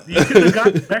fucking cunt! You could have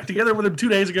got back together with him 2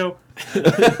 days ago."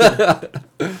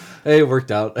 Hey, it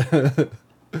worked out.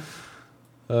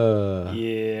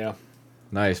 Yeah.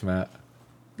 Nice, Matt.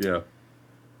 Yeah.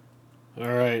 All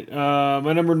right.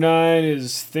 My number 9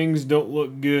 is Things Don't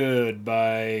Look Good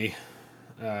by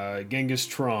Genghis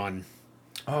Tron.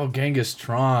 Oh, Genghis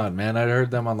Tron, man. I'd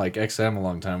heard them on XM a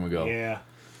long time ago. Yeah.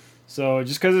 So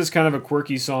just because it's kind of a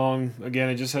quirky song, again,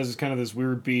 it just has kind of this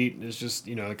weird beat. It's just,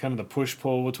 kind of the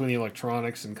push-pull between the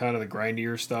electronics and kind of the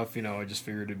grindier stuff. I just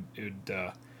figured it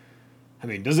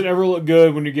would... does it ever look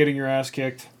good when you're getting your ass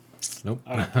kicked? Nope.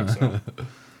 I don't think so.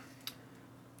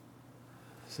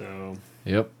 So...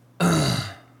 Yep.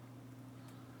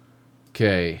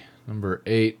 Okay, number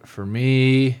 8 for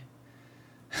me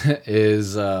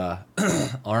is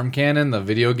Arm Cannon, the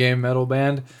video game metal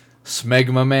band,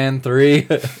 Smegma Man 3.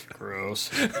 Gross.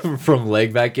 From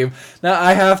Leg Vacuum. Now,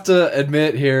 I have to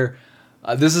admit here,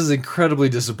 this is incredibly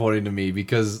disappointing to me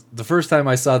because the first time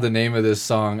I saw the name of this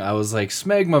song, I was like,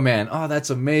 Smegma Man, oh, that's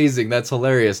amazing, that's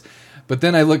hilarious. But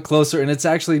then I looked closer, and it's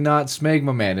actually not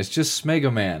Smegma Man, it's just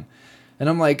Smega Man. And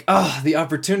I'm like, the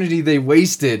opportunity they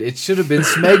wasted. It should have been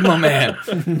Smegma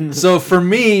Man. So for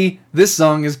me, this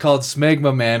song is called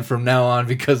Smegma Man from now on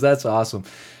because that's awesome.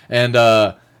 And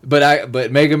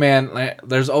but Mega Man,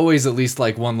 there's always at least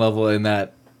one level in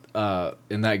that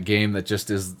in that game that just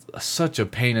is such a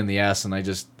pain in the ass, and I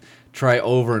just try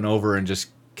over and over and just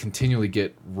continually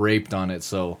get raped on it.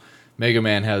 So Mega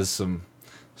Man has some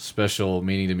special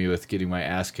meaning to me with getting my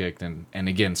ass kicked, and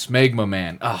again, Smegma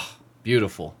Man,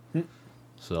 beautiful.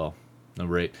 So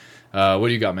number 8. What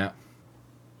do you got, Matt?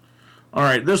 All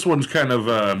right, this one's kind of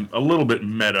a little bit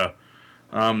meta.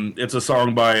 It's a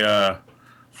song by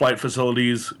Flight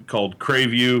Facilities called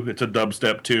Crave You. It's a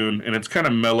dubstep tune, and it's kind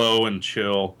of mellow and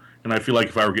chill. And I feel like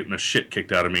if I were getting the shit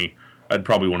kicked out of me, I'd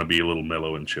probably want to be a little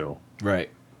mellow and chill. Right.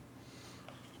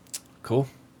 Cool.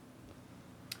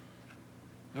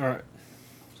 All right.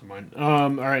 So mine. All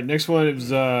right, next one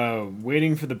is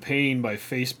Waiting for the Pain by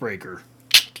Facebreaker.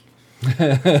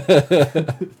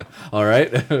 All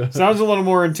right. Sounds a little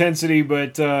more intensity,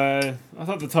 but I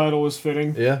thought the title was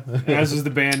fitting. Yeah. As is the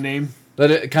band name.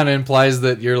 But it kind of implies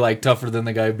that you're like tougher than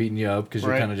the guy beating you up because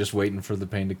you're Right. kind of just waiting for the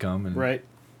pain to come. And Right.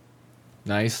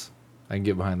 Nice. I can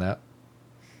get behind that.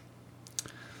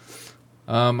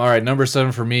 All right, number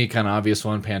 7 for me, kind of obvious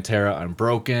one. Pantera, I'm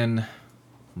Broken.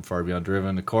 From Far Beyond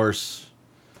Driven, of course.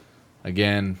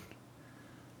 Again,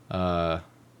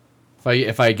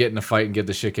 if I get in a fight and get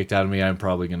the shit kicked out of me, I'm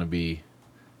probably going to be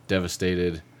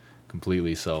devastated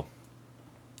completely. So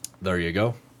there you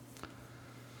go.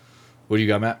 What do you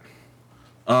got, Matt?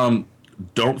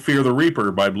 Don't Fear the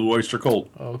Reaper by Blue Oyster Cult.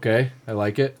 Okay, I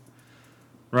like it.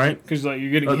 Right? Because like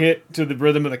you're getting hit to the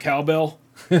rhythm of the cowbell.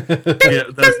 Yeah,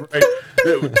 that's right.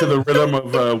 To the rhythm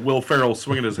of Will Ferrell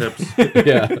swinging his hips.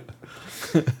 Yeah.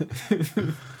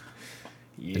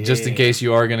 Yeah. Just in case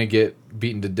you are going to get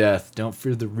beaten to death, don't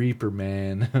fear the Reaper,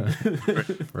 man.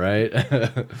 Right?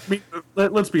 I mean,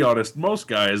 let's be honest. Most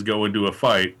guys go into a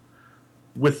fight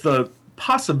with the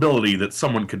possibility that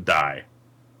someone could die.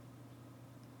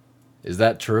 Is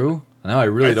that true? Now I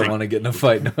really don't want to get in a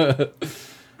fight.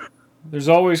 There's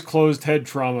always closed head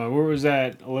trauma. Where was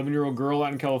that 11-year-old girl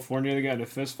out in California that got in a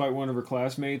fist fight with one of her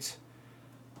classmates?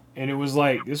 And it was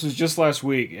like, this was just last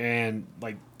week, and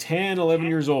like 10, 11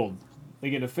 years old. They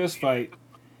get in a fist fight,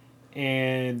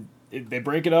 and they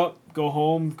break it up, go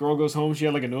home. Girl goes home. She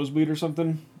had like a nosebleed or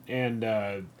something, and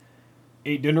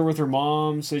ate dinner with her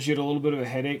mom. Said she had a little bit of a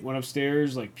headache. Went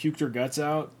upstairs, like puked her guts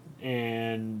out,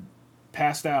 and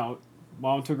passed out.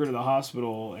 Mom took her to the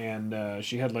hospital, and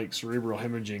she had like cerebral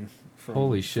hemorrhaging from,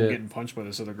 Holy from shit. getting punched by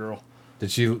this other girl.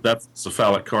 Did she? That's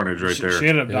cephalic carnage right there. She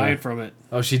ended up dying from it.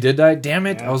 Oh, she did die? Damn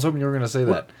it. Yeah. I was hoping you were going to say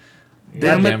that.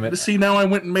 Damn it. See, now I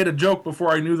went and made a joke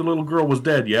before I knew the little girl was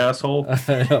dead, you asshole.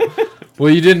 Well,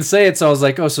 you didn't say it, so I was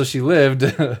like, oh, so she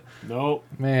lived. Nope.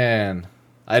 Man.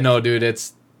 I know, dude.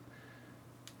 It's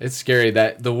scary.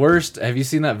 That the worst. Have you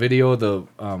seen that video of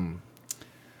the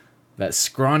that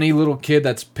scrawny little kid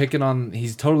that's picking on?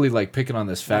 He's totally like picking on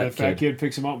this fat That fat kid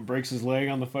picks him up and breaks his leg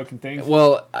on the fucking thing.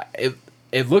 Well,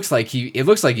 it looks like he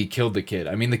killed the kid.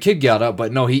 I mean, the kid got up,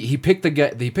 but no, he picked the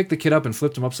kid up and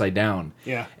flipped him upside down.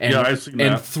 Yeah. And, Yeah, I've seen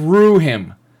and that. threw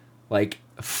him like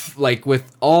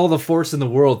with all the force in the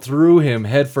world, threw him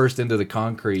headfirst into the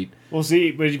concrete. Well,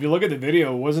 see, but if you look at the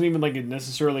video, it wasn't even like it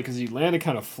necessarily because he landed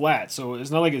kind of flat, so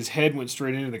it's not like his head went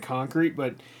straight into the concrete.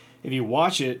 But if you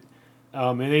watch it,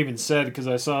 and they even said, because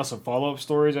I saw some follow-up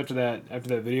stories after that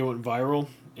video went viral,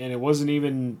 and it wasn't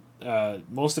even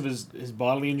most of his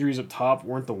bodily injuries up top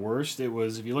weren't the worst. It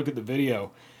was, if you look at the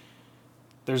video,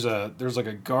 there's like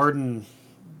a garden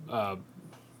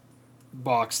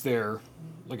box there,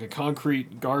 like a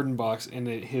concrete garden box, and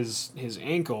his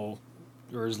ankle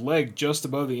or his leg just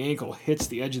above the ankle hits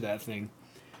the edge of that thing.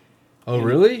 Oh,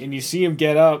 really? And you see him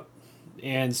get up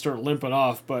and start limping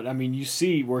off, but I mean, you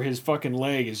see where his fucking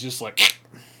leg is just like,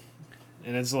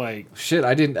 and it's like, shit.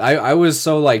 I was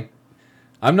so like,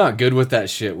 I'm not good with that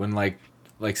shit. When like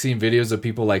seeing videos of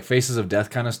people like Faces of Death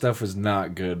kind of stuff was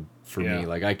not good for me.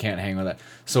 Like I can't hang with that.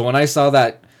 So when I saw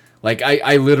that, like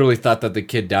I literally thought that the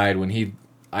kid died when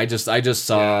I just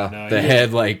saw the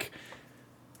head like.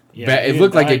 Yeah, it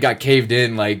looked like it got caved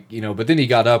in, like, you know, but then he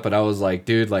got up and I was like,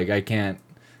 dude, like, I can't.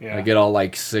 Yeah. I get all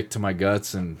like sick to my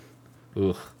guts and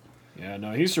ugh. Yeah,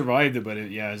 no, he survived it, but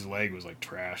his leg was like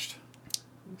trashed.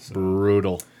 So.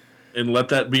 Brutal. And let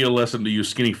that be a lesson to you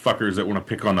skinny fuckers that want to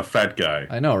pick on the fat guy.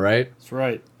 I know, right? That's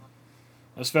right.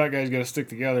 Us fat guys got to stick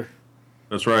together.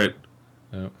 That's right.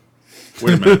 Yep.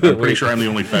 Wait a minute. I'm pretty sure I'm the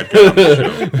only fat guy on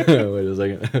the show. Wait a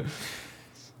second.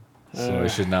 So I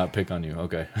should not pick on you.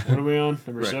 Okay. What are we on?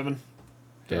 Number Right. 7?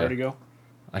 Did I Yeah. already go?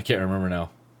 I can't remember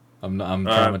now. I'm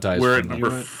traumatized. We're at from number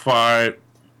that. 5.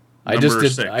 I just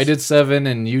did. 6. I did 7,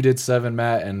 and you did 7,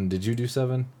 Matt. And did you do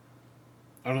 7?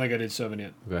 I don't think I did 7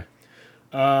 yet. Okay.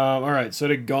 All right, so I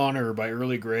did Goner by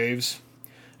Early Graves.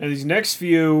 And these next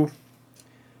few,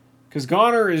 Because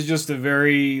Goner is just a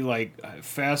very, like,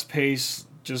 fast-paced,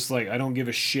 just, like, I don't give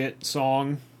a shit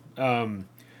song. And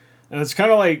it's kind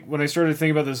of like, when I started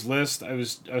thinking about this list, I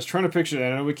was trying to picture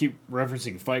that. I know we keep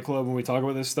referencing Fight Club when we talk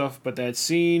about this stuff, but that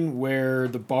scene where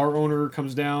the bar owner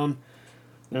comes down,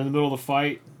 they're in the middle of the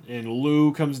fight, and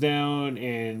Lou comes down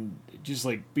and just,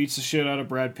 like, beats the shit out of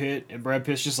Brad Pitt, and Brad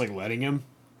Pitt's just, like, letting him.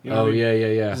 You know what I mean?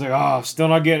 Yeah. He's like, oh, still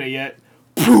not getting it yet.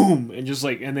 Boom! And just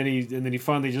like, and then he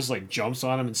finally just like jumps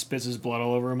on him and spits his blood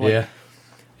all over him. Like,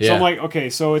 So I'm like, okay,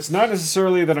 so it's not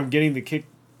necessarily that I'm getting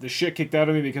the shit kicked out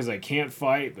of me because I can't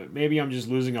fight, but maybe I'm just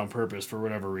losing on purpose for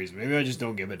whatever reason. Maybe I just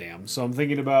don't give a damn. So I'm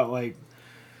thinking about like,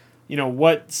 you know,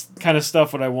 what kind of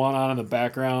stuff would I want on in the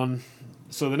background.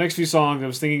 So the next few songs, I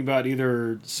was thinking about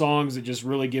either songs that just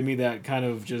really give me that kind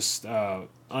of just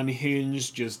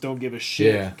unhinged, just don't give a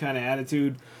shit kind of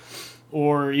attitude.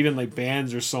 Or even like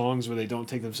bands or songs where they don't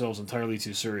take themselves entirely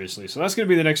too seriously. So that's going to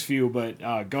be the next few, but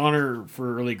Goner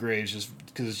for Early Graves, just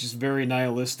because it's just very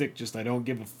nihilistic. Just I don't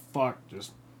give a fuck.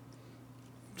 Just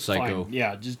psycho. Fine.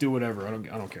 Yeah, just do whatever. I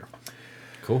don't care.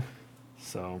 Cool.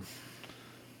 So.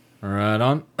 Right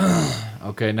on.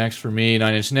 Okay, next for me,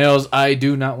 Nine Inch Nails. I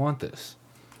Do Not Want This.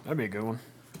 That'd be a good one.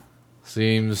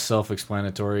 Seems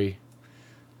self-explanatory.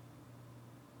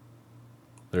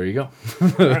 There you go.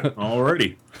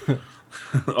 Alrighty.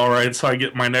 All right, so I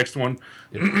get my next one.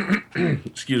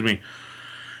 Excuse me.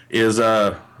 Is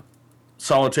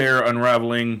Solitaire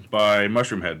Unraveling by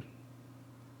Mushroom Head.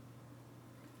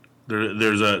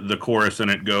 There's the chorus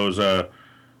and it goes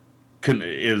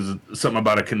is something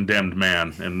about a condemned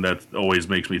man, and that always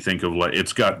makes me think of like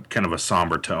it's got kind of a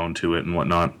somber tone to it and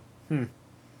whatnot.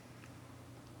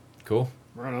 Cool.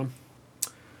 Right on.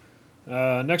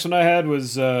 Next one I had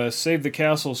was Save the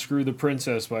Castle, Screw the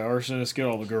Princess by Arsonist, Get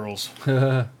All the Girls.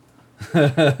 Nice.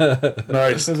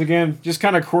 Because again, just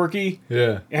kind of quirky.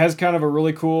 Yeah. It has kind of a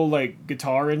really cool like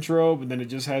guitar intro, but then it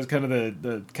just has kind of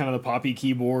the poppy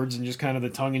keyboards and just kind of the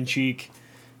tongue in cheek,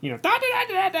 you know, da da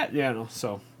da da da. Yeah, no.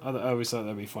 So I always thought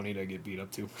that'd be funny to get beat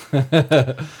up to.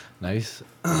 Nice.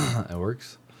 That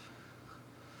works.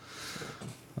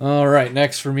 All right,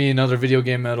 next for me, another video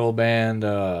game metal band,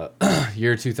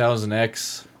 year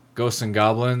 2000X, Ghosts and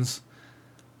Goblins.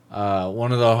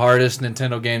 One of the hardest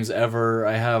Nintendo games ever.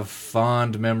 I have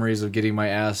fond memories of getting my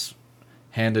ass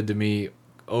handed to me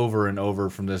over and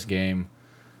over from this game.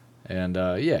 And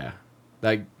yeah,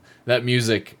 that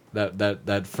music,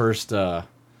 that first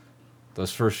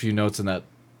those first few notes in that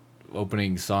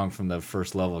opening song from the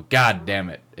first level, god damn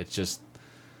it.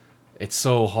 It's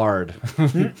so hard.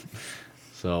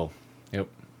 So, yep.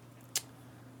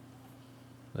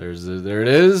 There it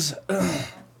is.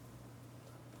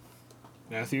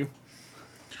 Matthew?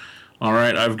 All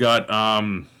right, I've got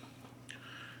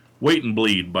Wait and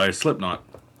Bleed by Slipknot.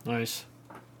 Nice.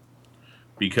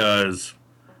 Because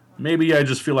maybe I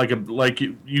just feel like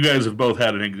you guys have both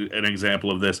had an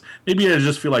example of this. Maybe I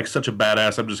just feel like such a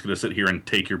badass, I'm just going to sit here and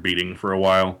take your beating for a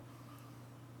while.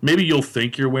 Maybe you'll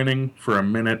think you're winning for a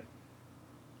minute.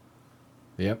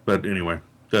 Yep. But anyway.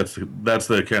 That's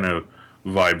the kind of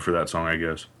vibe for that song, I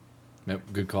guess.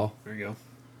 Yep, good call. There you go.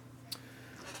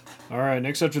 All right,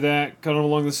 next after that, kind of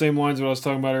along the same lines of what I was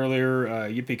talking about earlier,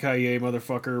 Yippee-Ki-Yay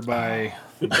Motherfucker by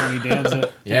Tony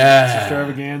Danza. Yeah.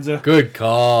 Extravaganza. Good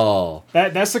call.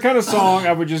 That's the kind of song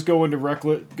I would just go into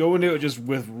it just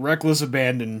with reckless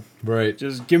abandon. Right.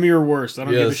 Just give me your worst. I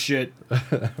don't give a shit. You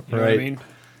know what I mean?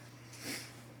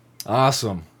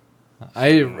 Awesome. I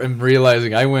am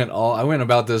realizing I went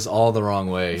about this all the wrong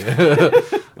way.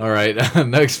 All right.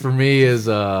 Next for me is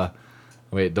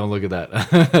wait, don't look at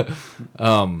that.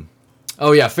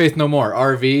 Oh yeah, Faith No More,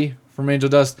 RV from Angel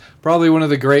Dust. Probably one of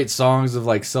the great songs of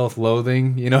like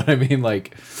self-loathing, you know what I mean?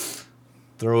 Like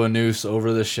throw a noose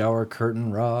over the shower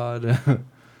curtain rod.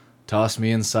 Toss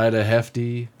me inside a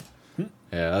hefty. Yeah,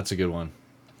 that's a good one.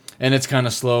 And it's kind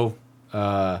of slow,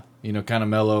 kind of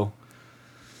mellow.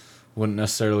 Wouldn't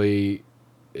necessarily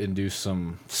induce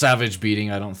some savage beating,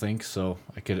 I don't think. So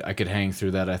I could hang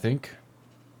through that, I think.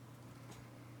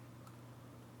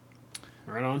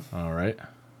 Right on. All right.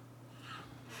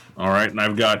 All right, and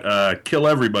I've got Kill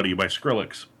Everybody by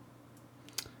Skrillex.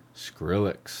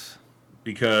 Skrillex.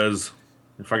 Because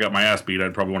if I got my ass beat,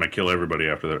 I'd probably want to kill everybody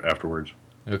afterwards.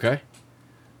 Okay.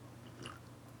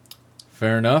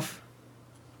 Fair enough.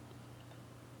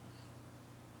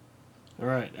 All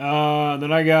right.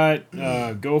 Then I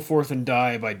got Go Forth and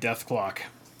Die by Death Clock.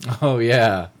 Oh,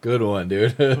 yeah. Good one,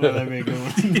 dude. That'd be a good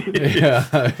one.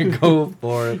 Yeah. Go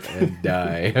forth and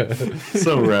die.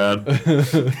 So rad.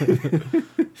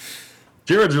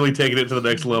 Jared's really taking it to the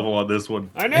next level on this one.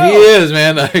 I know. He is,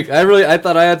 man. I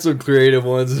thought I had some creative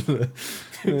ones.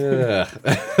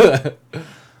 Good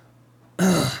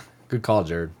call,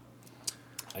 Jared.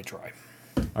 I try.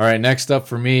 All right, next up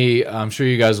for me, I'm sure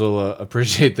you guys will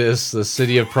appreciate this. The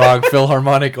City of Prague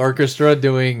Philharmonic Orchestra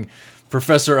doing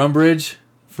Professor Umbridge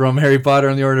from Harry Potter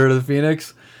and the Order of the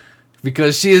Phoenix,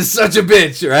 because she is such a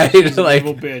bitch, right? Like,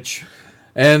 little bitch.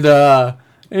 And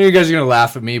you guys are gonna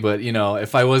laugh at me, but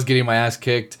if I was getting my ass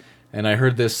kicked and I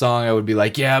heard this song, I would be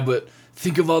like, yeah, but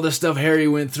think of all the stuff Harry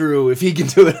went through. If he can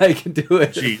do it, I can do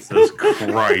it. Jesus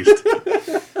Christ!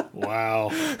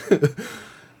 Wow.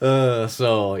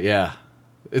 So yeah,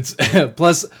 it's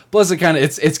plus it kind of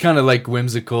it's kind of like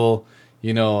whimsical,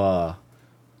 I'll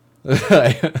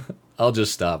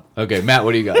just stop. Okay, Matt,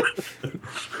 what do you got?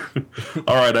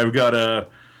 All right, I've got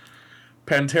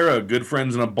Pantera, Good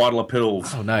Friends and a Bottle of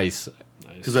Pills. Oh, nice.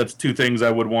 Because that's two things I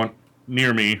would want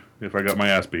near me if I got my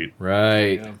ass beat.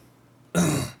 Right.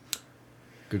 Yeah.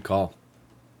 Good call.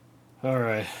 All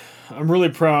right. I'm really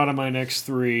proud of my next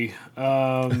three.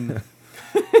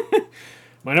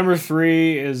 My number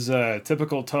 3 is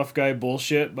Typical Tough Guy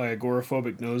Bullshit by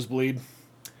Agoraphobic Nosebleed.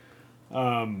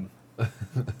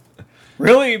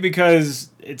 Really, because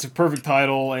it's a perfect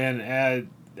title, and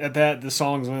at that, the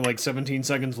song's only like 17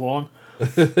 seconds long.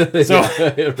 So,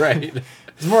 yeah, right.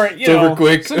 It's more, it's over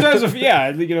quick. Sometimes,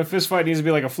 a fist fight needs to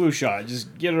be like a flu shot.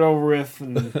 Just get it over with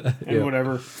and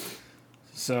whatever.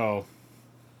 So...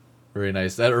 Very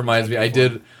nice. That reminds me, I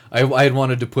had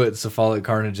wanted to put Cephalic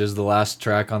Carnage as the last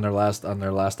track on their last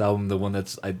album, the one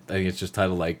that's I think it's just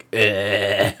titled like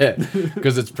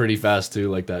because it's pretty fast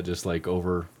too, like that, just like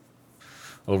over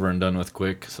and done with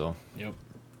quick. So yep.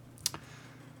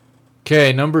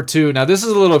 Okay, number 2. Now this is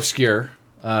a little obscure.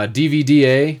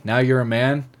 DVDA. Now You're a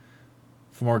Man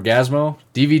from Orgasmo.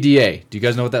 DVDA. Do you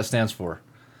guys know what that stands for?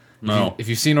 No. If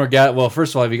you've seen well,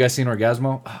 first of all, have you guys seen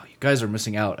Orgasmo? Oh, you guys are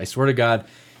missing out. I swear to God.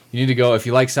 You need to go, if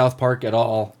you like South Park at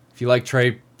all, if you like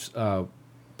Trey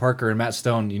Parker and Matt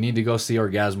Stone, you need to go see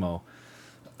Orgasmo.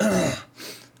 It's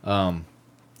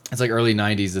like early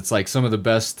 90s. It's like some of the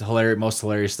best, most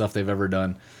hilarious stuff they've ever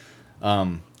done.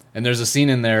 And there's a scene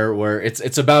in there where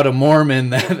it's about a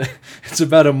Mormon that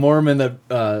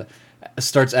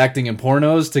starts acting in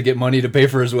pornos to get money to pay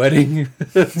for his wedding.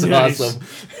 It's nice. Awesome.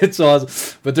 It's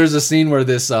awesome. But there's a scene where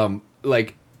this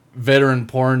veteran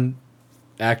porn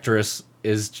actress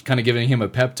is kind of giving him a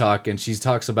pep talk, and she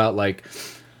talks about like,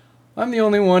 I'm the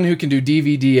only one who can do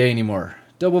DVDA anymore.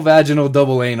 Double vaginal,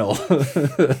 double anal.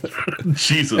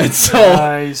 Jesus.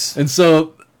 And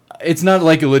so it's not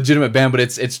like a legitimate band, but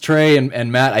it's Trey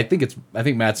and Matt. I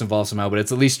think Matt's involved somehow, but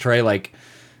it's at least Trey,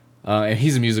 and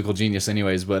he's a musical genius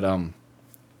anyways, but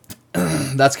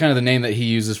that's kind of the name that he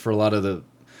uses for a lot of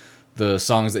the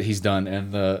songs that he's done.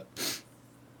 And the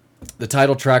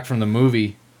title track from the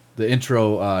movie, the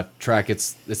intro track,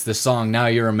 it's this song Now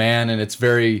You're a Man, and it's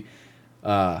very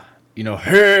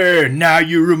hey, now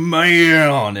you're a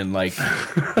man, and like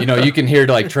you can hear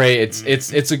like Trey,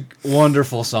 it's a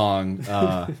wonderful song.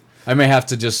 I may have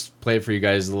to just play it for you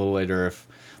guys a little later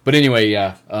but anyway,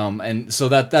 yeah. And so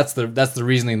that's the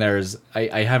reasoning there is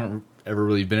I haven't ever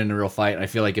really been in a real fight, and I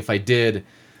feel like if I did,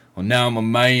 well, now I'm a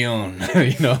man.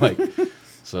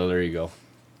 So there you go.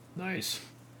 Nice.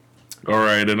 All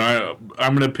right, and I'm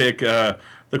gonna pick The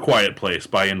Quiet Place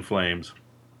by In Flames.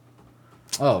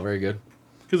 Oh, very good.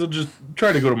 Because I'll just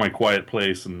try to go to my quiet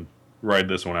place and ride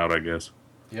this one out, I guess.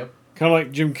 Yep. Kind of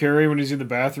like Jim Carrey when he's in the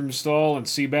bathroom stall and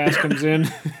Seabass comes in.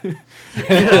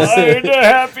 It's a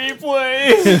happy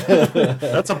place.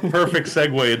 That's a perfect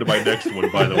segue into my next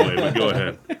one, by the way. But go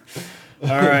ahead.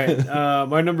 All right,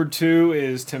 my number 2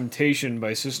 is Temptation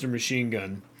by Sister Machine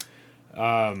Gun.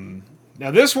 Now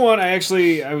this one, I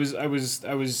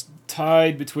was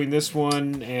tied between this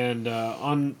one and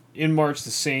On March the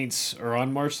Saints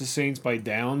by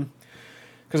Down,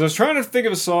 because I was trying to think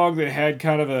of a song that had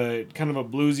kind of a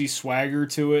bluesy swagger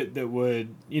to it that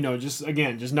would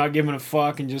just not giving a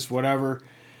fuck and just whatever.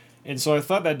 And so I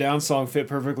thought that Down song fit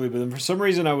perfectly, but then for some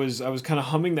reason I was kind of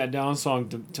humming that Down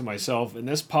song to myself, and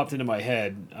this popped into my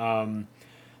head.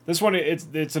 This one,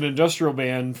 it's an industrial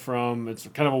band it's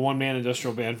kind of a one-man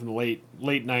industrial band from the late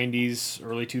 90s,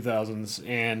 early 2000s,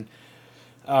 and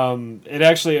it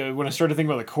actually, when I started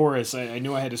thinking about the chorus, I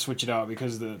knew I had to switch it out,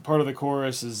 because the part of the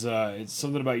chorus is it's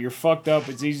something about, you're fucked up,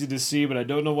 it's easy to see, but I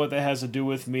don't know what that has to do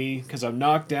with me, because I'm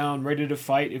knocked down, ready to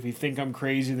fight. If you think I'm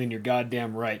crazy, then you're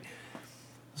goddamn right.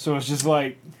 So it's just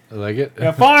like, I like it.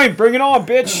 Yeah, fine, bring it on,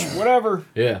 bitch, whatever.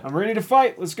 Yeah. I'm ready to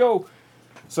fight, let's go.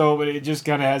 So, but it just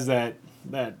kind of has that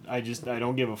I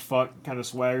don't give a fuck kind of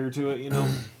swagger to it,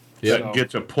 Yeah, so,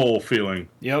 gets a pull feeling.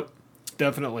 Yep,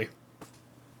 definitely.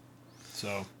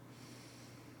 So,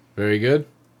 very good.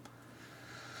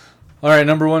 All right,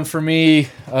 number one for me.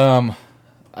 I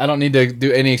don't need to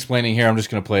do any explaining here. I'm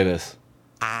just gonna play this.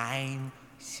 I'm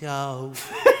so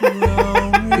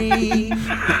lonely,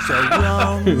 so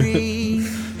lonely,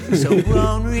 so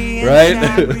lonely,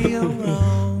 right?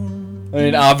 Alone. I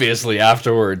mean, obviously,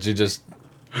 afterwards, you just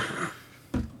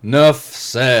enough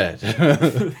said.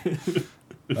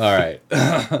 All right.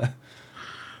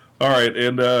 All right,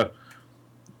 and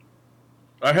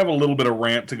I have a little bit of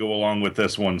rant to go along with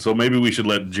this one, so maybe we should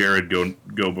let Jared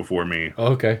go before me.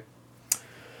 Okay.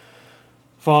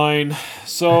 Fine.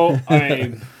 So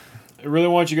I really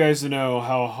want you guys to know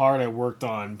how hard I worked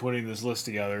on putting this list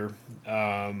together.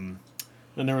 And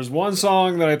there was one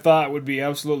song that I thought would be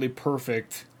absolutely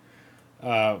perfect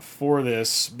for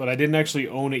this, but I didn't actually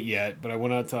own it yet, but I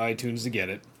went out to iTunes to get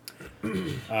it.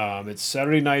 It's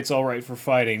Saturday Night's All Right for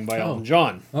Fighting by Elton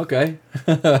John. Okay.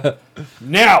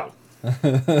 Now,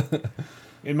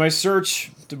 in my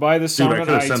search to buy this song on iTunes... Dude,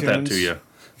 I could have sent that to you.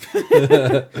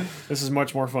 This is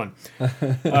much more fun.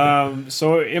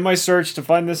 So in my search to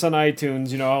find this on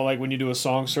iTunes, you know, like when you do a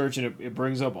song search and it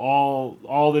brings up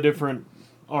all the different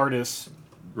artists,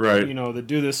 right? You know, that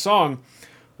do this song.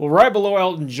 Well, right below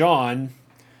Elton John,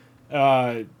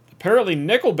 apparently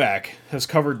Nickelback has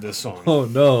covered this song. Oh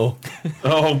no!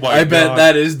 Oh my god! I bet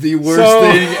that is the worst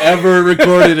thing ever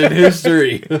recorded in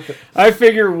history. I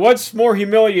figure, what's more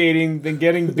humiliating than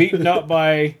getting beaten up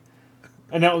by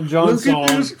an Elton John song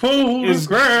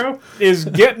is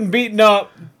getting beaten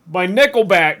up by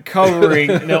Nickelback covering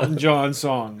an Elton John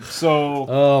song. So,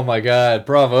 oh my god,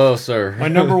 bravo, sir. My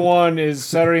number one is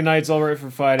Saturday Night's All Right for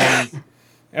Fighting,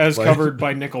 as covered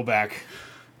by Nickelback.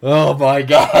 Oh my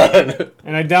god.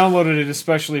 And I downloaded it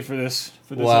especially for this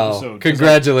episode.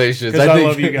 Congratulations. Because I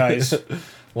love you guys.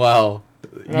 Wow.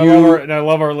 And I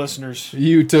love our listeners.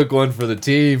 You took one for the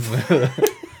team.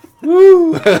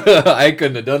 Woo! I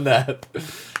couldn't have done that.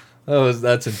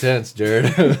 That's intense,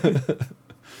 Jared.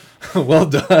 Well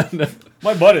done.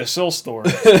 My butt is still sore.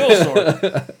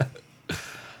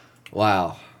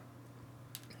 Wow.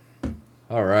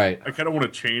 All right. I kind of want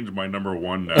to change my number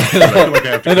one now. I feel like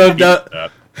I have to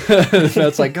that.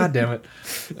 That's like, God damn it.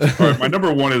 All right, my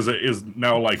number one is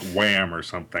now like Wham or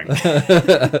something.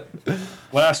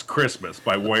 Last Christmas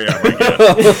by Wham, I guess.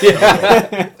 Oh,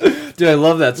 yeah. Dude, I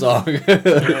love that song.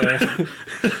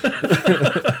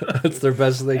 That's their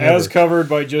best thing As ever. covered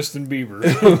by Justin Bieber.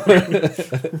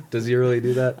 Does he really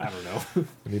do that? I don't know.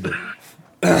 We need to...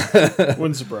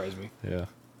 Wouldn't surprise me. Yeah.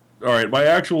 All right, my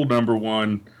actual number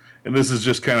one, and this is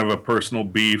just kind of a personal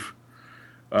beef,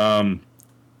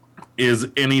 is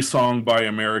Any Song by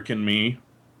American Me.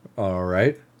 All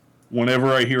right.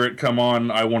 Whenever I hear it come on,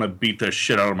 I want to beat the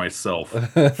shit out of myself.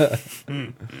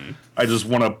 I just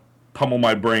want to pummel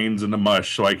my brains into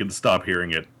mush so I can stop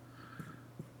hearing it.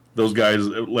 Those guys,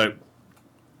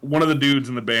 one of the dudes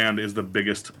in the band is the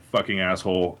biggest fucking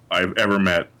asshole I've ever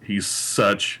met. He's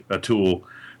such a tool,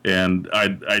 and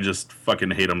I just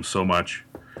fucking hate him so much.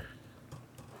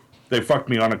 They fucked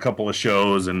me on a couple of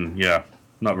shows, and yeah,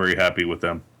 not very happy with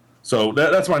them. So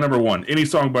that's my number one. Any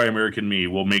Song by American Me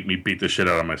will make me beat the shit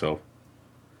out of myself.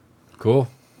 Cool.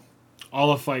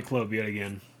 All of Fight Club yet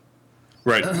again.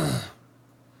 Right.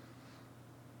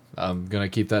 I'm gonna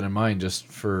keep that in mind just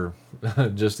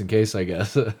in case, I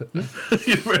guess. For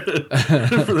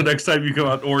the next time you come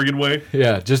out Oregon way.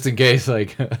 Yeah, just in case.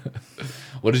 Like,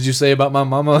 what did you say about my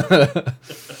mama?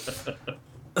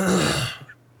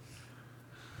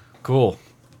 Cool.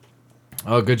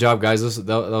 Oh, good job, guys.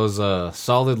 That was a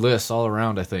solid list all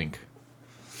around, I think.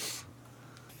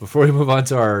 Before we move on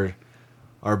to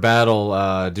our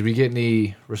battle, did we get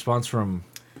any response from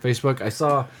Facebook? I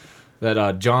saw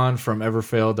that John from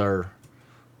Everfailed,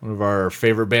 one of our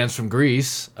favorite bands from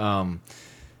Greece,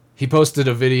 he posted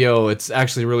a video. It's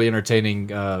actually really entertaining.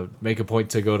 Make a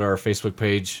point to go to our Facebook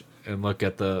page and look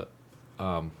at the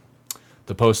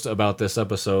post about this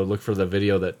episode. Look for the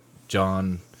video that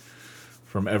John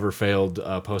from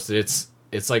Everfailed posted.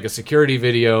 It's like a security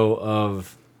video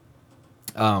of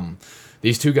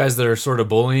these two guys that are sort of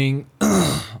bullying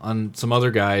on some other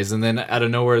guys, and then out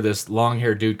of nowhere this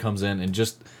long-haired dude comes in and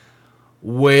just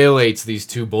waylates these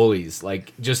two bullies.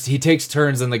 Like, just he takes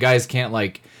turns and the guys can't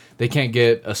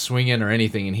get a swing in or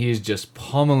anything, and he's just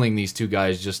pummeling these two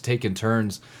guys, just taking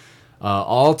turns,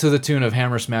 all to the tune of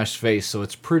Hammer Smash Face. So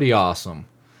it's pretty awesome.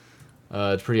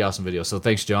 It's a pretty awesome video. So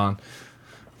thanks, John,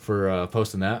 for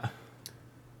posting that.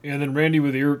 And then Randy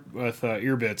with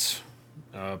Earbits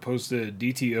posted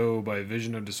DTO by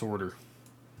Vision of Disorder.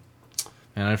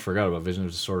 And I forgot about Vision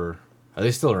of Disorder. Are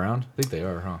they still around? I think they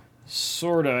are, huh?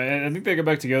 Sorta. And I think they got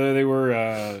back together. They were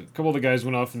a couple of the guys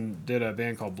went off and did a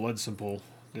band called Blood Simple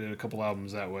They did a couple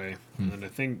albums that way. And then I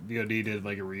think VOD did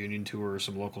like a reunion tour or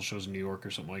some local shows in New York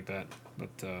or something like that. But,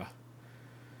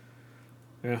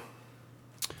 yeah.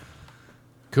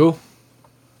 Cool.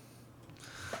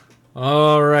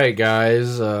 All right,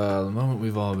 guys. The moment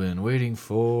we've all been waiting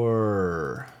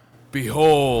for.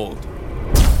 Behold,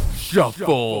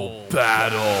 Shuffle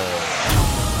Battle.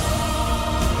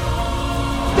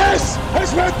 This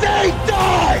is where they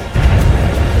die!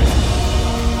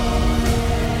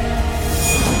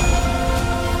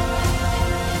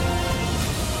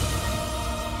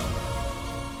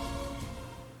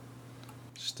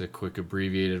 Just a quick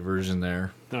abbreviated version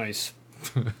there. Nice.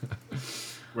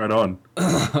 Right on.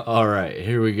 All right,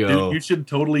 here we go. You should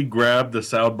totally grab the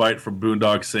soundbite from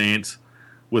Boondock Saints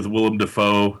with Willem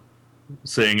Dafoe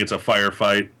saying it's a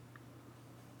firefight,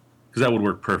 because that would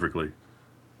work perfectly.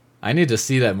 I need to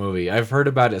see that movie. I've heard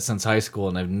about it since high school,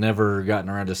 and I've never gotten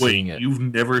around to seeing it. You've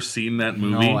never seen that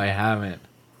movie? No, I haven't.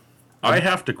 I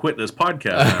have to quit this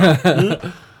podcast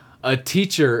now. A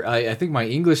teacher, I think my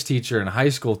English teacher in high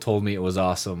school told me it was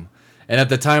awesome. And at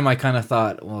the time, I kind of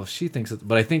thought, well, if she thinks it...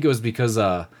 But I think it was because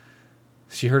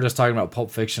she heard us talking about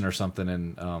Pulp Fiction or something.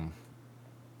 And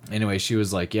anyway, she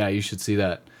was like, yeah, you should see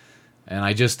that. And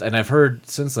I've heard,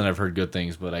 since then I've heard good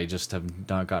things, but I just have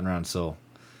not gotten around. So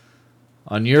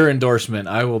on your endorsement,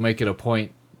 I will make it a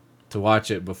point to watch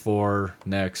it before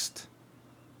next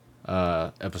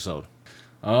episode.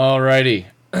 Alrighty,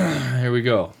 here we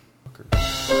go.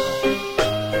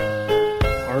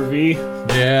 RV?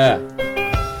 Yeah.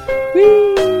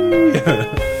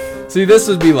 See, this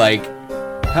would be like,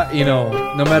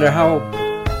 no matter how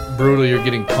brutal you're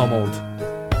getting pummeled,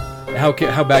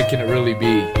 how bad can it really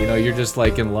be? You're just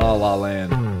like in La La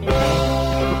Land.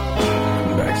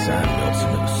 Backside melts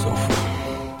into the sofa.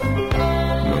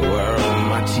 Nowhere on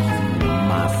my TV,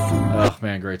 my food. Oh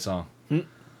man, great song.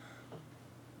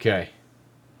 Okay.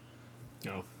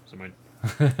 Oh, somebody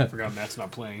forgot Matt's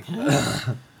not playing.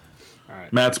 All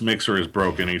right. Matt's mixer is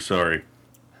broken. He's sorry.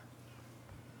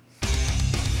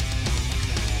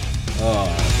 Oh,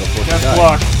 go for Death it.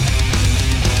 block.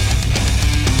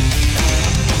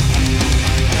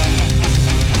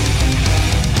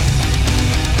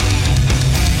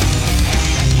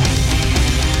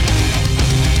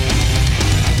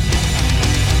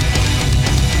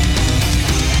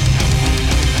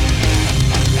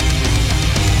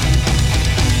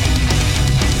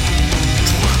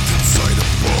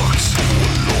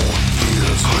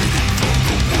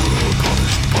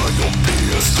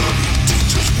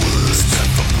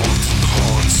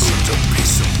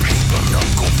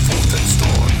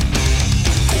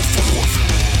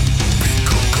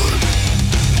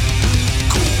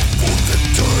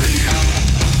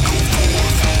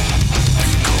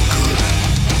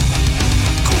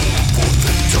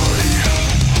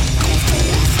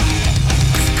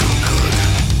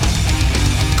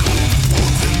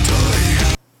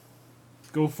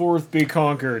 Go forth, be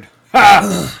conquered.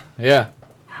 Ha! Yeah.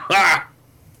 Ha!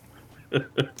 That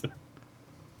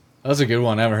was a good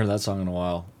one. I haven't heard that song in a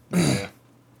while. Yeah.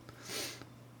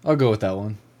 I'll go with that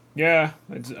one. Yeah,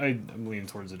 I'm leaning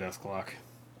towards the death clock.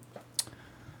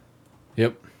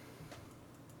 Yep.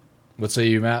 What say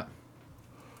you, Matt?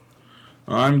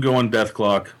 I'm going Death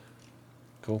Clock.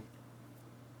 Cool.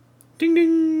 Ding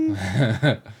ding.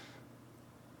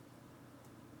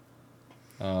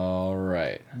 All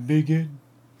right. Begin.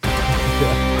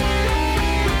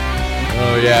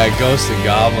 Oh yeah, Ghosts and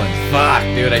Goblins. Fuck,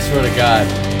 dude, I swear to God.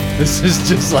 This is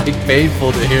just like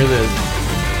painful to hear this.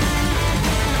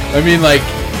 I mean, like,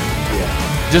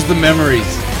 just the memories.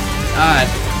 God,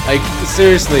 like,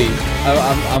 seriously,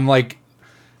 I'm like,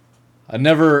 I've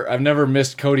never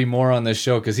missed Cody more on this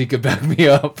show because he could back me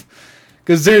up.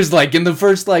 Because there's like, in the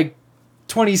first like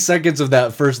 20 seconds of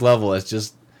that first level, it's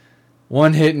just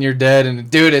one hit and you're dead, and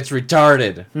dude, it's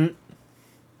retarded.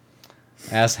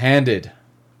 Ass-handed.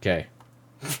 Okay.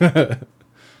 All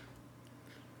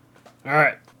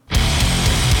right. I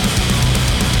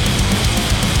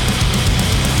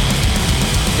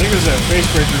think it was a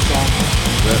Facebreaker song.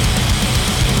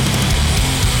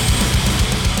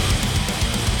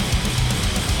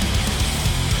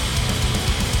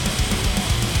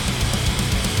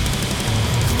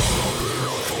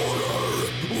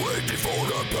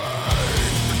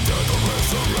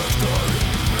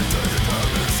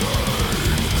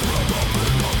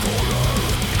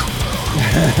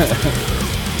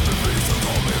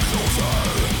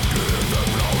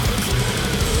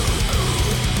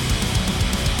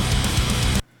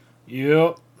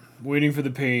 Yep. Waiting for the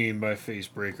Pain by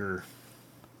Facebreaker.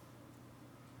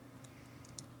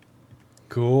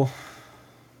 Cool.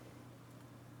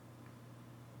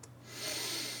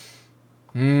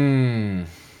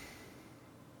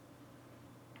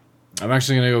 I'm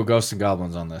actually going to go Ghosts and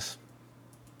Goblins on this.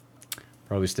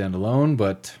 Probably stand alone,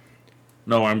 but...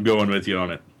 No, I'm going with you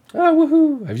on it. Oh,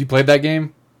 woohoo. Have you played that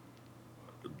game?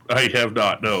 I have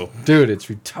not, no. Dude, it's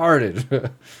retarded.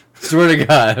 Swear to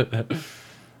God.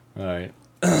 All right.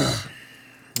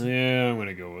 Yeah, I'm going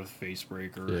to go with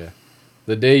Facebreaker. Yeah.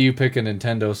 The day you pick a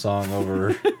Nintendo song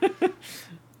over...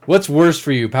 What's worse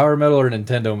for you, power metal or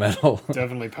Nintendo metal?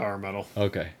 Definitely power metal.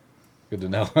 Okay. Good to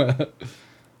know.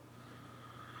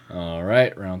 All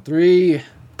right, round 3.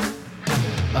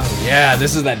 Oh, yeah,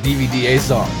 this is that DVDA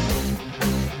song.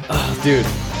 Oh, dude.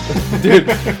 Dude,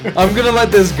 I'm going to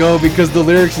let this go because the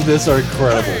lyrics of this are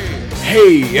incredible.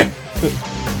 Hey!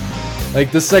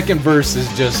 Like, the second verse is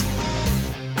just...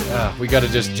 we got to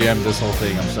just jam this whole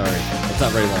thing. I'm sorry. It's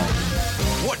not very long.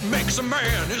 What makes a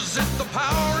man? Is it the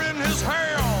power in his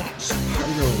hands?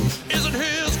 Is it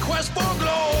his quest for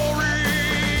glory?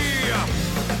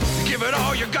 Give it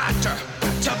all you got to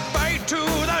fight to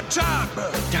the top,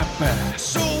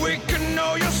 so we can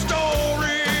know your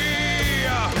story.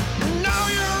 Now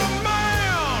you're a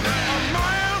man,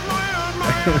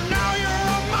 man. Now you're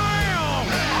a man,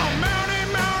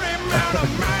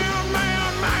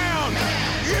 man.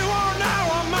 You are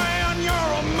now a man,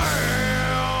 you're a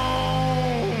man.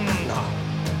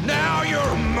 Now you're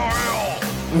a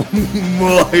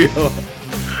Mario.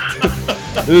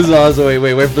 This is awesome.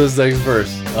 Wait for this next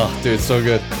verse. Oh, dude, it's so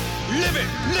good. Live it.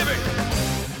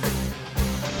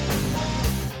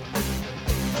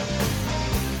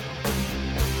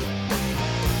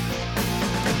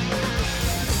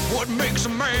 What makes a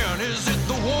man? Is it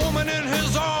the woman in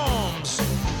his arms?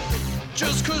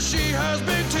 Just 'cause she has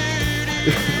big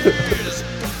titties?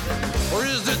 Or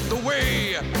is it the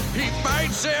way he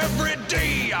fights every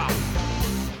day?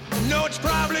 No, it's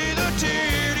probably the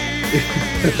titties.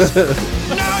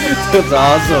 That's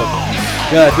awesome.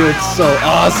 God, dude, it's so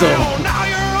awesome. Now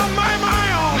you're a man.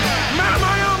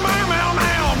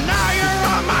 Now you're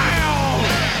a man.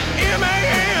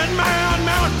 M-A-N, man.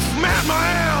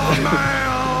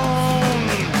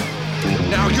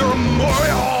 Now you're a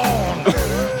moron.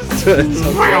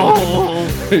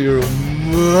 You're a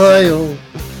mile.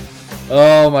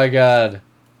 Oh my God.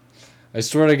 I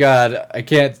swear to God, I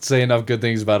can't say enough good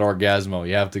things about Orgasmo.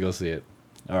 You have to go see it.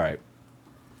 All right.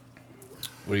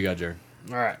 What do you got, Jared?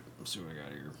 All right. Let's see what I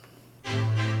got here.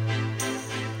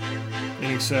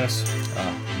 In Excess.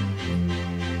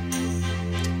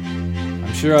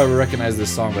 I'm sure I would recognize this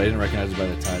song, but I didn't recognize it by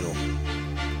the title.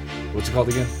 What's it called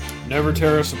again? Never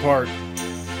Tear Us Apart.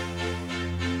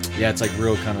 Yeah, it's like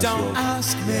real kind of slow. Don't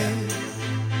ask me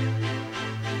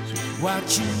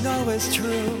what you know is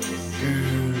true.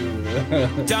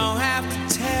 Don't have to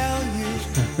tell you.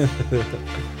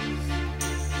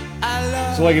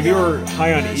 So, like, if you were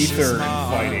high on ether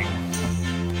and fighting.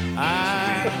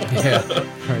 Yeah,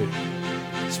 right.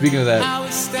 Speaking of that,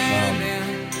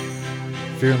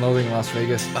 Fear and Loathing in Las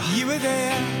Vegas. You were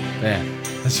there. Man,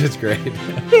 that shit's great. Two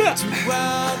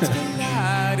worlds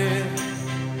collided,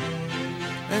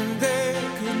 and they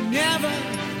could never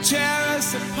tear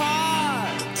us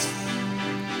apart.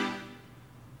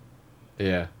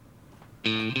 Yeah.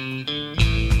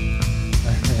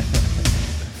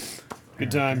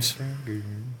 Good times.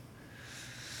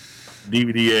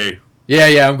 DVDA.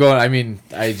 Yeah, I'm going. I mean,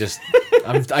 I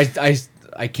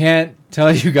can't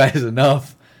tell you guys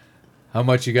enough how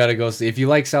much you got to go see. If you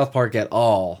like South Park at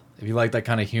all, if you like that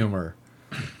kind of humor,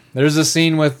 there's a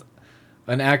scene with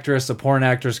an actress, a porn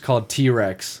actress called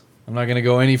T-Rex. I'm not going to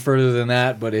go any further than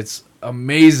that, but it's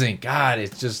amazing. God,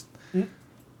 it's just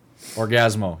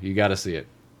Orgasmo. You got to see it.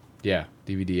 Yeah,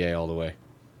 DVDA all the way.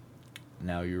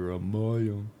 Now you're a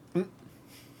Mayan.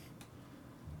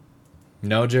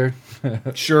 No, Jared?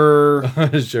 Sure.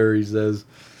 Sure, he says.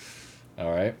 All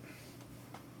right.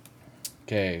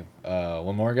 Okay,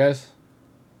 one more, guys?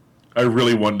 I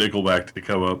really want Nickelback to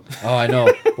come up. Oh, I know.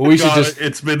 Well, we should just...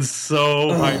 It's been so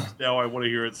hyped now. I want to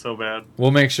hear it so bad.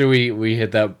 We'll make sure we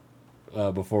hit that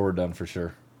before we're done for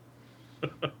sure.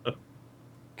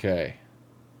 Okay.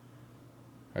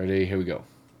 Ready? Here we go.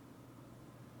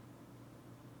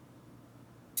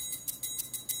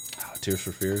 Oh, Tears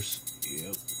for Fears.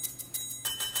 Yep.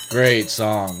 Great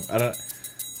song. I'm not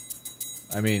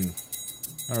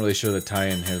really sure the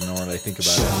tie-in here, nor I think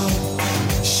about it.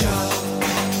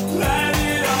 Let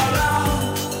it all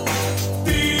out.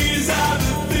 These are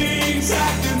the things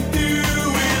I can do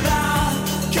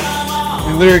without. Come on. I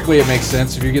mean, lyrically, it makes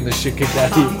sense if you're getting the shit kicked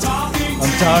out of you.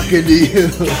 I'm talking to you.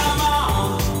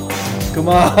 Come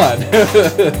on.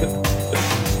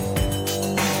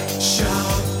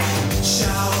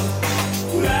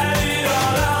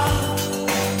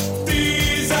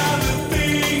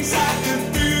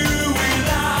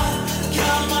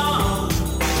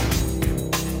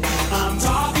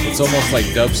 almost like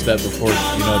dubstep before,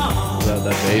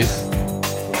 that bass.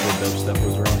 Before dubstep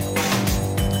was wrong.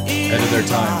 Ahead of their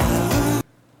time.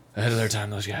 Ahead of their time,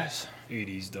 those guys.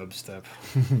 80s dubstep.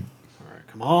 Alright,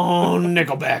 come on,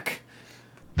 Nickelback.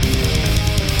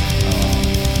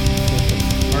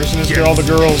 Arsonist for all the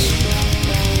girls.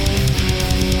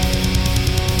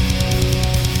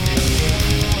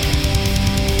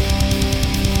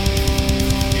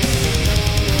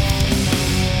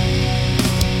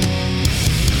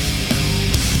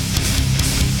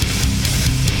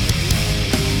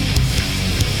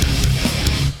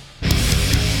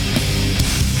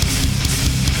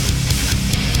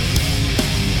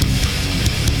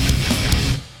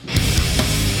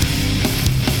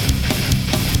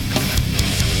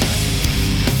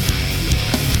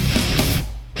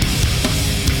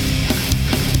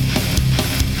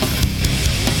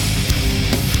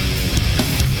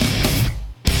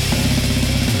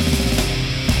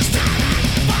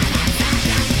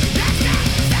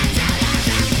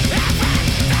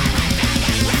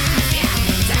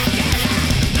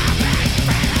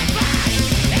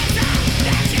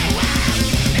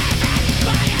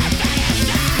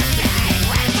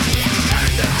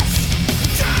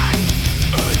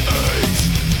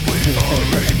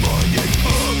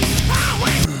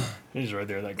 He's right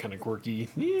there, that kind of quirky.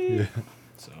 Yeah.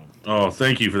 So. Oh,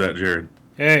 thank you for that, Jared.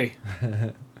 Hey,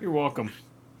 you're welcome.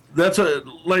 That's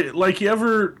like you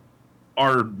ever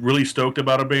are really stoked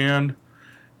about a band,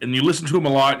 and you listen to them a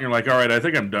lot, and you're like, all right, I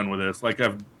think I'm done with this. Like,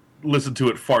 I've listened to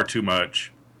it far too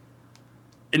much.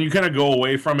 And you kind of go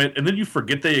away from it, and then you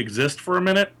forget they exist for a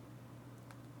minute.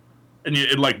 And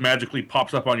it like magically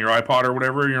pops up on your iPod or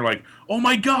whatever, and you're like, oh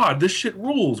my god, this shit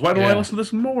rules. Why don't I listen to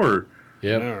this more?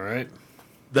 Yeah. All right.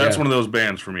 That's one of those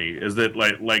bands for me, is that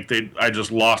I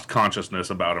just lost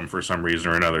consciousness about them for some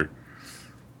reason or another.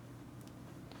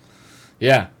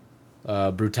 Yeah.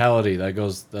 Brutality,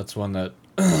 that's one that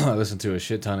I listened to a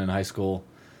shit ton in high school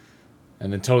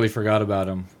and then totally forgot about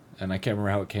him, and I can't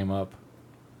remember how it came up.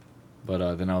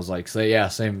 But then I was like,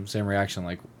 same reaction,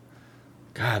 like,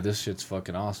 God, this shit's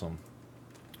fucking awesome.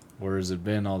 Where has it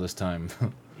been all this time?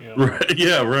 Yeah. Right.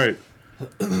 Yeah, right.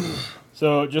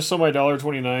 So, just so my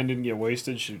 $1.29 didn't get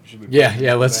wasted, should we?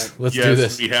 Yeah. Let's do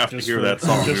this. We have to hear that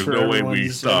song. There's no way we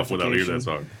stop without hearing that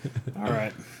song. All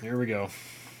right, here we go.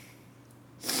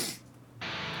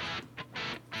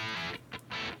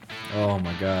 Oh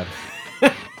my god.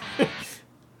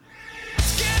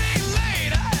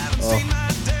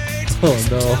 Oh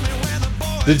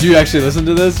no. Did you actually listen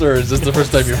to this, or is this the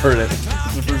first time you've heard it? This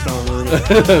is the first time I've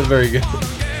heard it. Very good.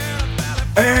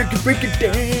 I can break it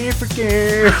down for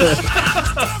girl.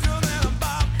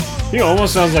 He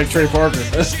almost sounds like Trey Parker.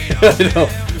 I know,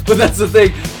 but that's the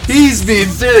thing. He's being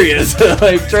serious.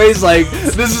 Like, Trey's like,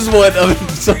 this is what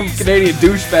some Canadian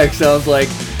douchebag sounds like.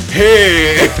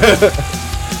 Hey.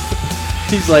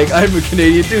 He's like, I'm a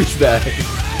Canadian douchebag.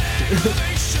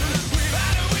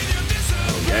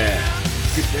 Oh yeah.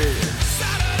 Good there.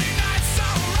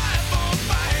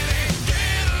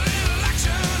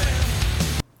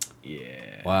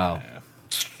 Yeah. Wow.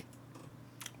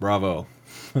 Bravo.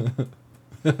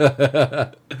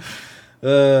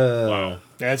 Wow.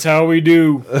 That's how we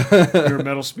do here at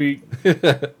Metal Speak.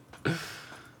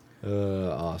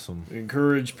 Awesome.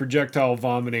 Encourage projectile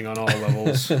vomiting on all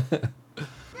levels.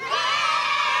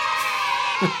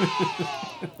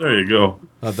 There you go.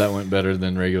 Thought that went better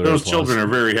than regular. Those applause. children are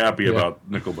very happy about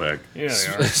Nickelback. Yeah, they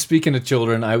are. Speaking of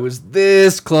children, I was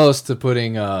this close to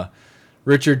putting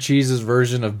Richard Cheese's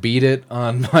version of "Beat It"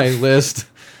 on my list,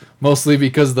 mostly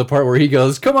because of the part where he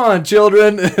goes, "Come on,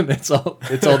 children," and it's all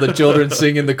the children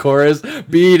singing the chorus,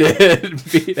 "Beat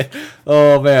it, beat it."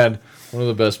 Oh man, one of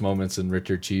the best moments in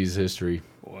Richard Cheese history.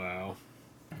 Wow.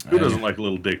 Who doesn't like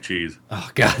Little Dick Cheese? Oh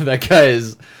god, that guy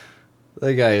is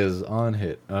on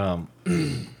hit.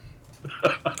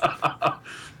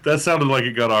 That sounded like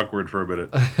it got awkward for a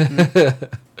minute.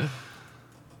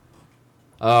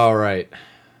 All right.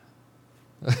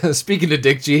 Speaking of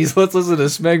Dick Cheese, let's listen to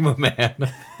Smegma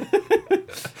Man.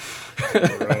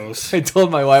 Gross. I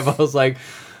told my wife, I was like,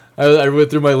 I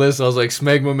went through my list, I was like,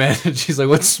 Smegma Man, and she's like,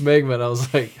 what's Smegma? And I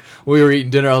was like, we were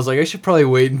eating dinner, I was like, I should probably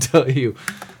wait and tell you.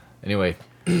 Anyway.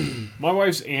 My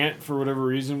wife's aunt, for whatever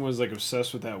reason, was like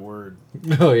obsessed with that word.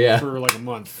 Oh yeah. For like a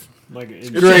month. Like, it's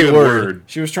a great word.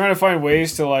 She was trying to find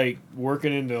ways to like work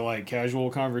it into like casual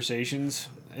conversations.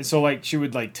 And so, like, she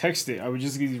would, like, text it. I would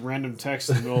just get these random texts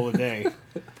in the middle of the day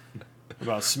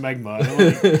about Smegma.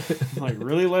 And I'm like,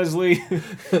 really, Leslie?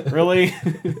 Really?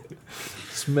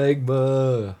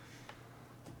 Smegma.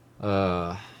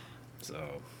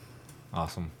 So.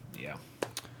 Awesome. Yeah.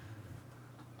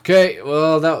 Okay,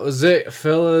 well, that was it,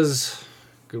 fellas.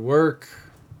 Good work.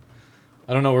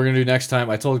 I don't know what we're gonna do next time.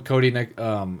 I told Cody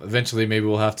eventually maybe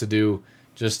we'll have to do,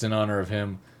 just in honor of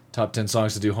him, top 10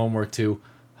 songs to do homework to.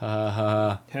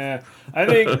 Yeah, I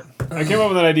think I came up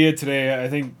with an idea today. I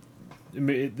think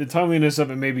the timeliness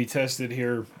of it may be tested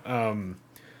here.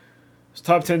 It's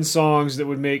top 10 songs that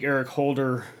would make Eric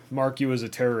Holder mark you as a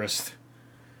terrorist.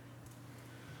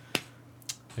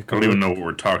 I don't even know what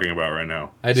we're talking about right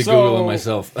now. I had to Google it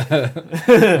myself.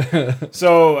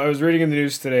 So I was reading in the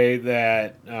news today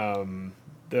that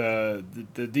the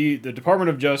Department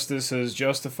of Justice has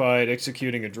justified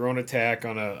executing a drone attack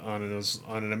on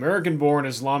an American-born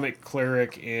Islamic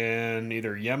cleric in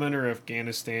either Yemen or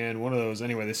Afghanistan. One of those.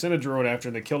 Anyway, they sent a drone after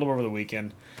him. They killed him over the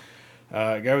weekend.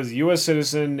 A guy was a U.S.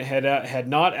 citizen. Had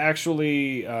not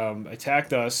actually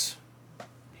attacked us.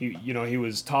 He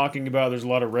was talking about. There's a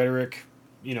lot of rhetoric.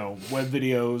 Web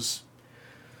videos,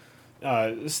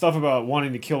 stuff about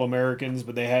wanting to kill Americans,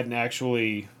 but they hadn't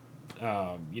actually, he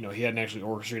hadn't actually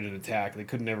orchestrated an attack. They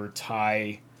couldn't ever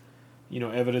tie,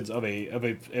 evidence of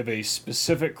a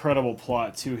specific credible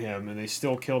plot to him, and they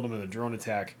still killed him in a drone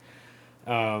attack.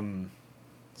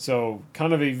 So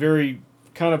kind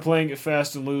of playing it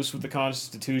fast and loose with the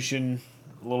Constitution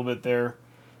a little bit there.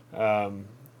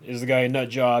 Is the guy a nut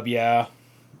job? Yeah,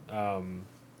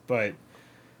 but.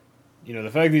 The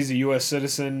fact that he's a U.S.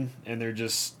 citizen and they're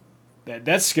just...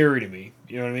 That's scary to me.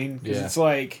 You know what I mean? Because it's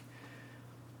like...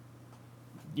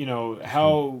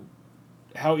 how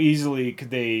easily could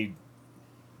they...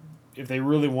 If they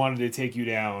really wanted to take you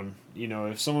down,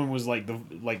 if someone was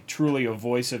truly a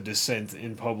voice of dissent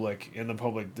in the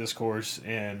public discourse,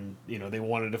 and, they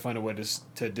wanted to find a way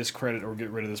to discredit or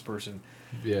get rid of this person.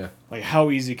 Yeah. How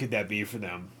easy could that be for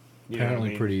them?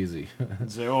 Apparently pretty easy. And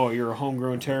say, oh, you're a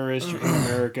homegrown terrorist, you're in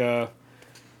America,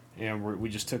 and we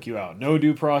just took you out. No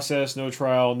due process, no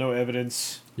trial, no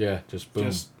evidence. Yeah, just boom.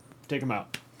 Just take them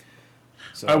out.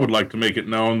 So, I would like to make it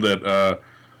known that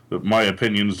my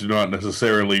opinions do not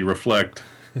necessarily reflect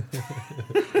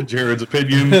Jared's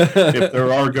opinion. If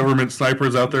there are government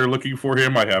snipers out there looking for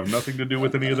him, I have nothing to do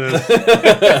with any of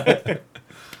this.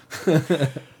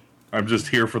 I'm just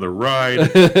here for the ride.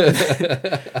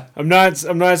 I'm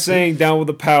not saying down with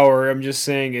the power. I'm just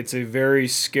saying it's a very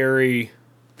scary.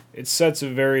 It sets a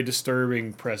very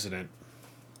disturbing precedent.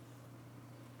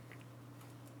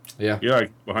 Yeah. Yeah,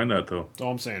 behind that though. That's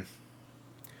all I'm saying.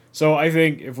 So I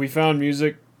think if we found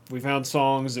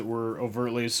songs that were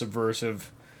overtly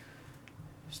subversive,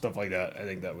 stuff like that, I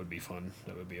think that would be fun.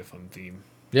 That would be a fun theme.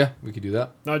 Yeah, we could do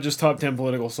that. Not just top 10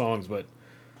 political songs, but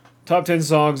top 10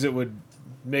 songs that would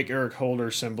make Eric Holder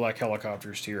send black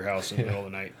helicopters to your house in the middle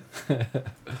of the night.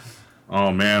 Oh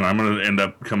man, I'm gonna end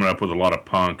up coming up with a lot of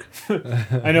punk.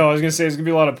 I know. I was gonna say it's gonna be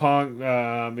a lot of punk,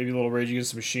 maybe a little Rage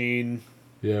Against the Machine.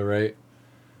 Yeah, right.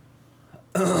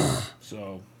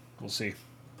 So we'll see.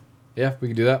 Yeah, we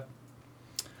can do that.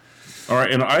 All right,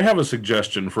 and I have a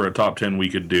suggestion for a top 10 we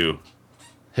could do.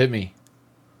 Hit me.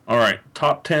 All right,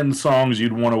 top 10 songs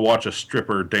you'd want to watch a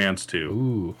stripper dance to.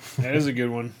 Ooh, that is a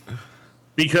good one.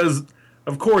 Because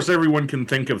of course, everyone can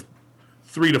think of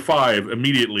 3 to 5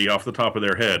 immediately off the top of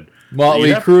their head.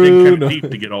 Motley Crue. Kind of deep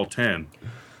to get all 10.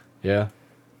 Yeah.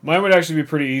 Mine would actually be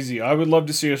pretty easy. I would love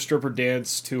to see a stripper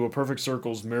dance to a Perfect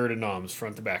Circle's Merida Noms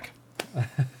front to back.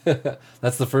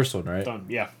 That's the first one, right? Done.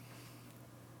 Yeah.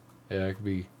 Yeah, it could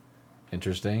be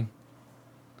interesting.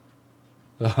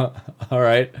 All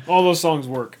right. All those songs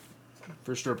work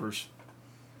for strippers.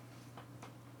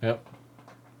 Yep.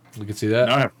 We can see that.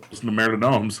 Now I have to listen to Merida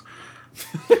Noms.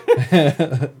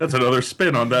 That's another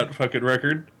spin on that fucking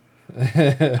record.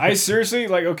 I seriously,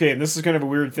 okay, and this is kind of a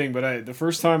weird thing, but the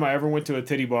first time I ever went to a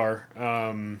titty bar,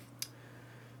 I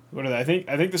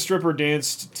think the stripper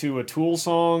danced to a Tool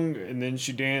song, and then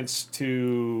she danced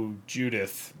to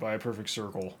Judith by Perfect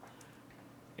Circle.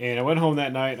 And I went home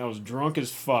that night, and I was drunk as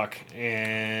fuck.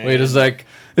 And wait, is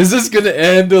this going to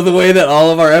end the way that all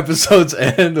of our episodes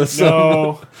end? With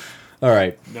no. All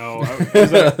right. No,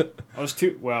 I was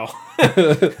too well.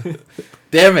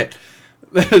 Damn it!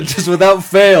 Just without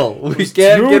fail, we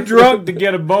can't get drunk to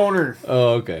get a boner.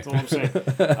 Oh, okay. That's all I'm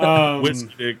saying.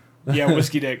 Whiskey dick. Yeah,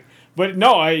 whiskey dick. But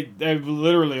no, I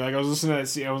literally I was listening to that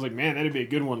scene, I was like, man, that'd be a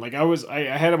good one. I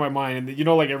had in my mind, and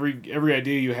every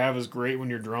idea you have is great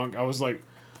when you're drunk. I was like,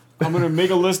 I'm gonna make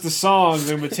a list of songs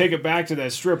and I'm gonna take it back to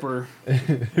that stripper.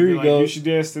 Here you go. You should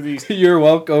dance to these. You're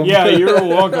welcome. Yeah, you're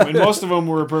welcome. And most of them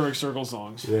were Perfect Circle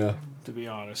songs. Yeah. To be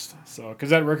honest, so because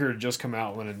that record had just come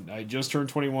out when I just turned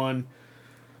 21.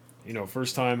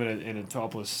 First time in a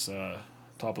topless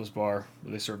bar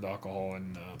where they served alcohol,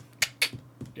 and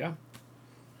yeah.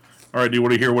 All right, do you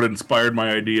want to hear what inspired my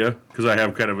idea? Because I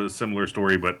have kind of a similar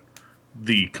story, but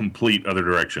the complete other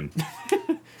direction.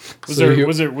 Was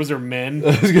there men?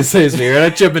 I was gonna say, so you're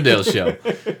at a Chippendale show.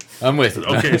 I'm with you.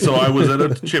 Okay, so I was at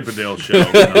a Chippendale show.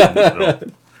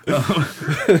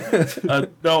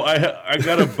 No, I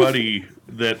got a buddy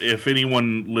that if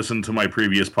anyone listened to my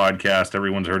previous podcast,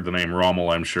 everyone's heard the name Rommel,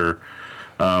 I'm sure.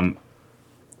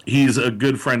 He's a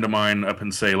good friend of mine up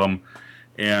in Salem,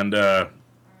 and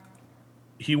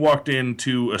he walked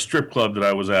into a strip club that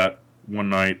I was at one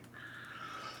night,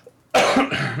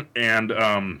 and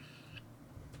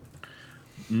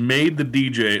made the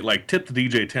DJ, like, tipped the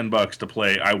DJ $10 to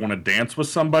play "I Want to Dance with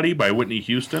Somebody" by Whitney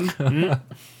Houston.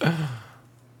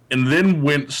 And then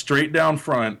went straight down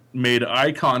front, made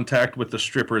eye contact with the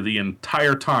stripper the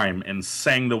entire time, and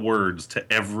sang the words to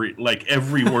every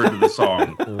word of the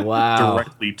song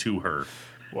directly to her.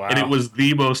 Wow. And it was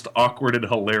the most awkward and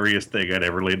hilarious thing I'd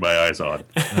ever laid my eyes on.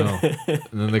 Oh.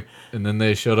 And then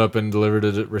they showed up and delivered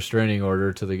a restraining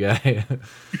order to the guy.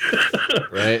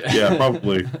 Right? Yeah,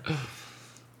 probably.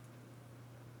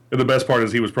 And the best part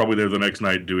is he was probably there the next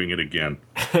night doing it again.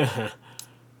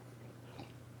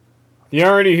 The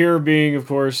irony here being, of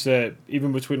course, that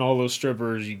even between all those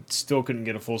strippers, you still couldn't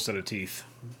get a full set of teeth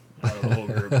out of the whole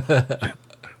group.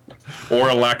 Or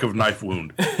a lack of knife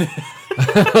wound.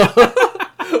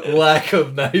 Lack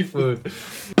of knife wound.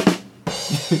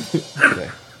 Okay.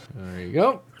 There you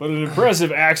go. But an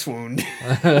impressive axe wound.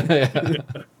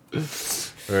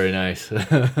 Very nice.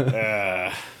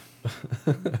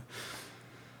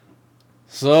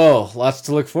 So, lots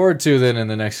to look forward to then in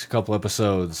the next couple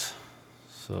episodes.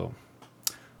 So,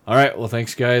 all right. Well,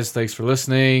 thanks, guys. Thanks for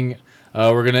listening.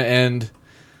 We're going to end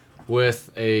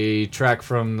with a track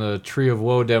from the Tree of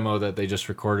Woe demo that they just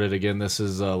recorded. Again, this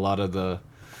is a lot of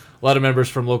members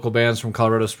from local bands from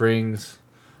Colorado Springs.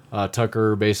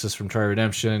 Tucker, bassist from Try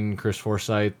Redemption. Chris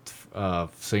Forsyth,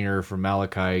 singer from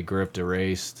Malachi, Gripped,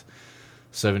 Erased,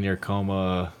 7 Year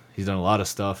Coma. He's done a lot of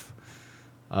stuff.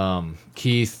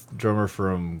 Keith, drummer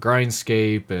from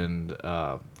Grindscape and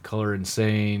Color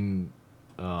Insane.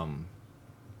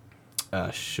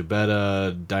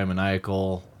 Shabetta,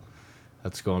 Dimoniacal.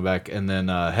 That's going back. And then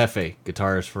Hefe,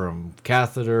 guitarist from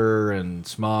Catheter and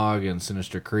Smog and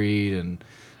Sinister Creed. And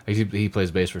he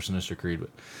plays bass for Sinister Creed.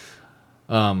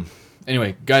 But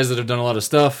anyway, guys that have done a lot of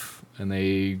stuff. And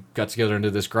they got together and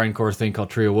did this grindcore thing called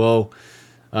Tree of Woe.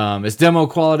 It's demo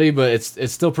quality, but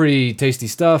it's still pretty tasty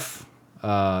stuff.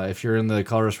 If you're in the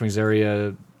Colorado Springs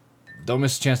area, don't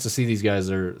miss a chance to see these guys.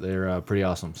 They're pretty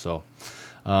awesome. So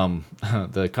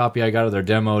the copy I got of their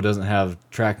demo doesn't have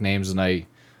track names, and I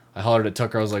hollered at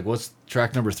Tucker. I was like, "What's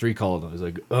track number 3 called?" I was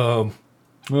like, "I don't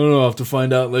know. I'll have to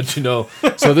find out and let you know."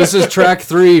 So this is track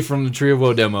 3 from the Tree of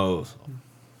Woe demo.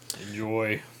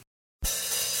 Enjoy.